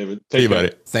 Thank you, David. Take care,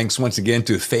 buddy. Thanks once again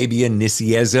to Fabian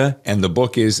Nicieza, and the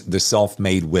book is The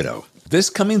Self-Made Widow. This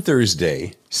coming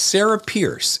Thursday, Sarah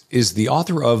Pierce is the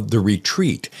author of The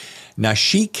Retreat. Now,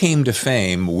 she came to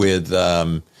fame with,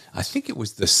 I think it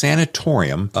was The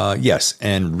Sanatorium. Yes,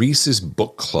 and Reese's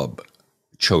Book Club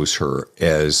chose her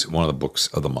as one of the books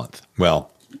of the month.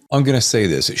 Well, I'm going to say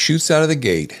this. It shoots out of the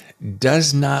gate,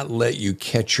 does not let you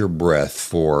catch your breath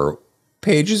for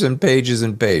pages and pages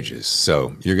and pages.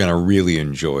 So you're going to really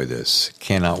enjoy this.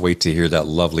 Cannot wait to hear that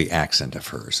lovely accent of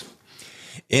hers.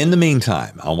 In the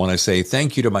meantime, I want to say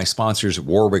thank you to my sponsors,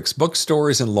 Warwick's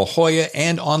Bookstores in La Jolla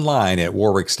and online at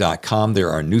warwicks.com. They're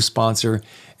our new sponsor,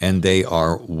 and they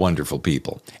are wonderful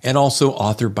people. And also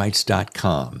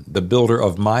authorbytes.com, the builder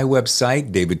of my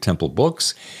website, David Temple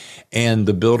Books, and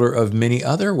the builder of many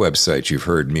other websites you've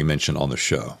heard me mention on the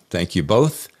show. Thank you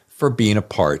both for being a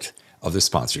part of the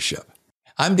sponsorship.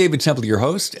 I'm David Temple, your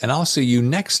host, and I'll see you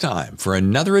next time for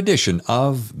another edition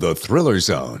of The Thriller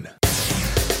Zone.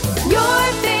 Your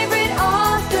favorite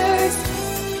authors,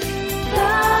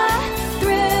 The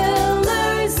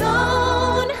Thriller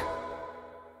Zone.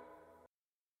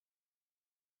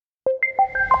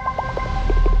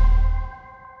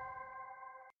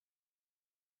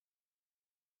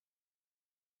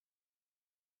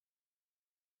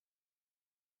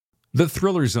 The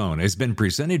Thriller Zone has been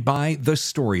presented by The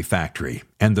Story Factory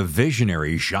and the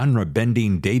visionary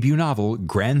genre-bending debut novel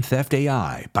Grand Theft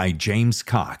AI by James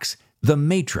Cox. The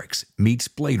Matrix meets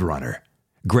Blade Runner.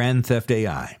 Grand Theft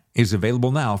AI. is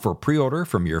available now for pre-order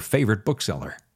from your favorite bookseller.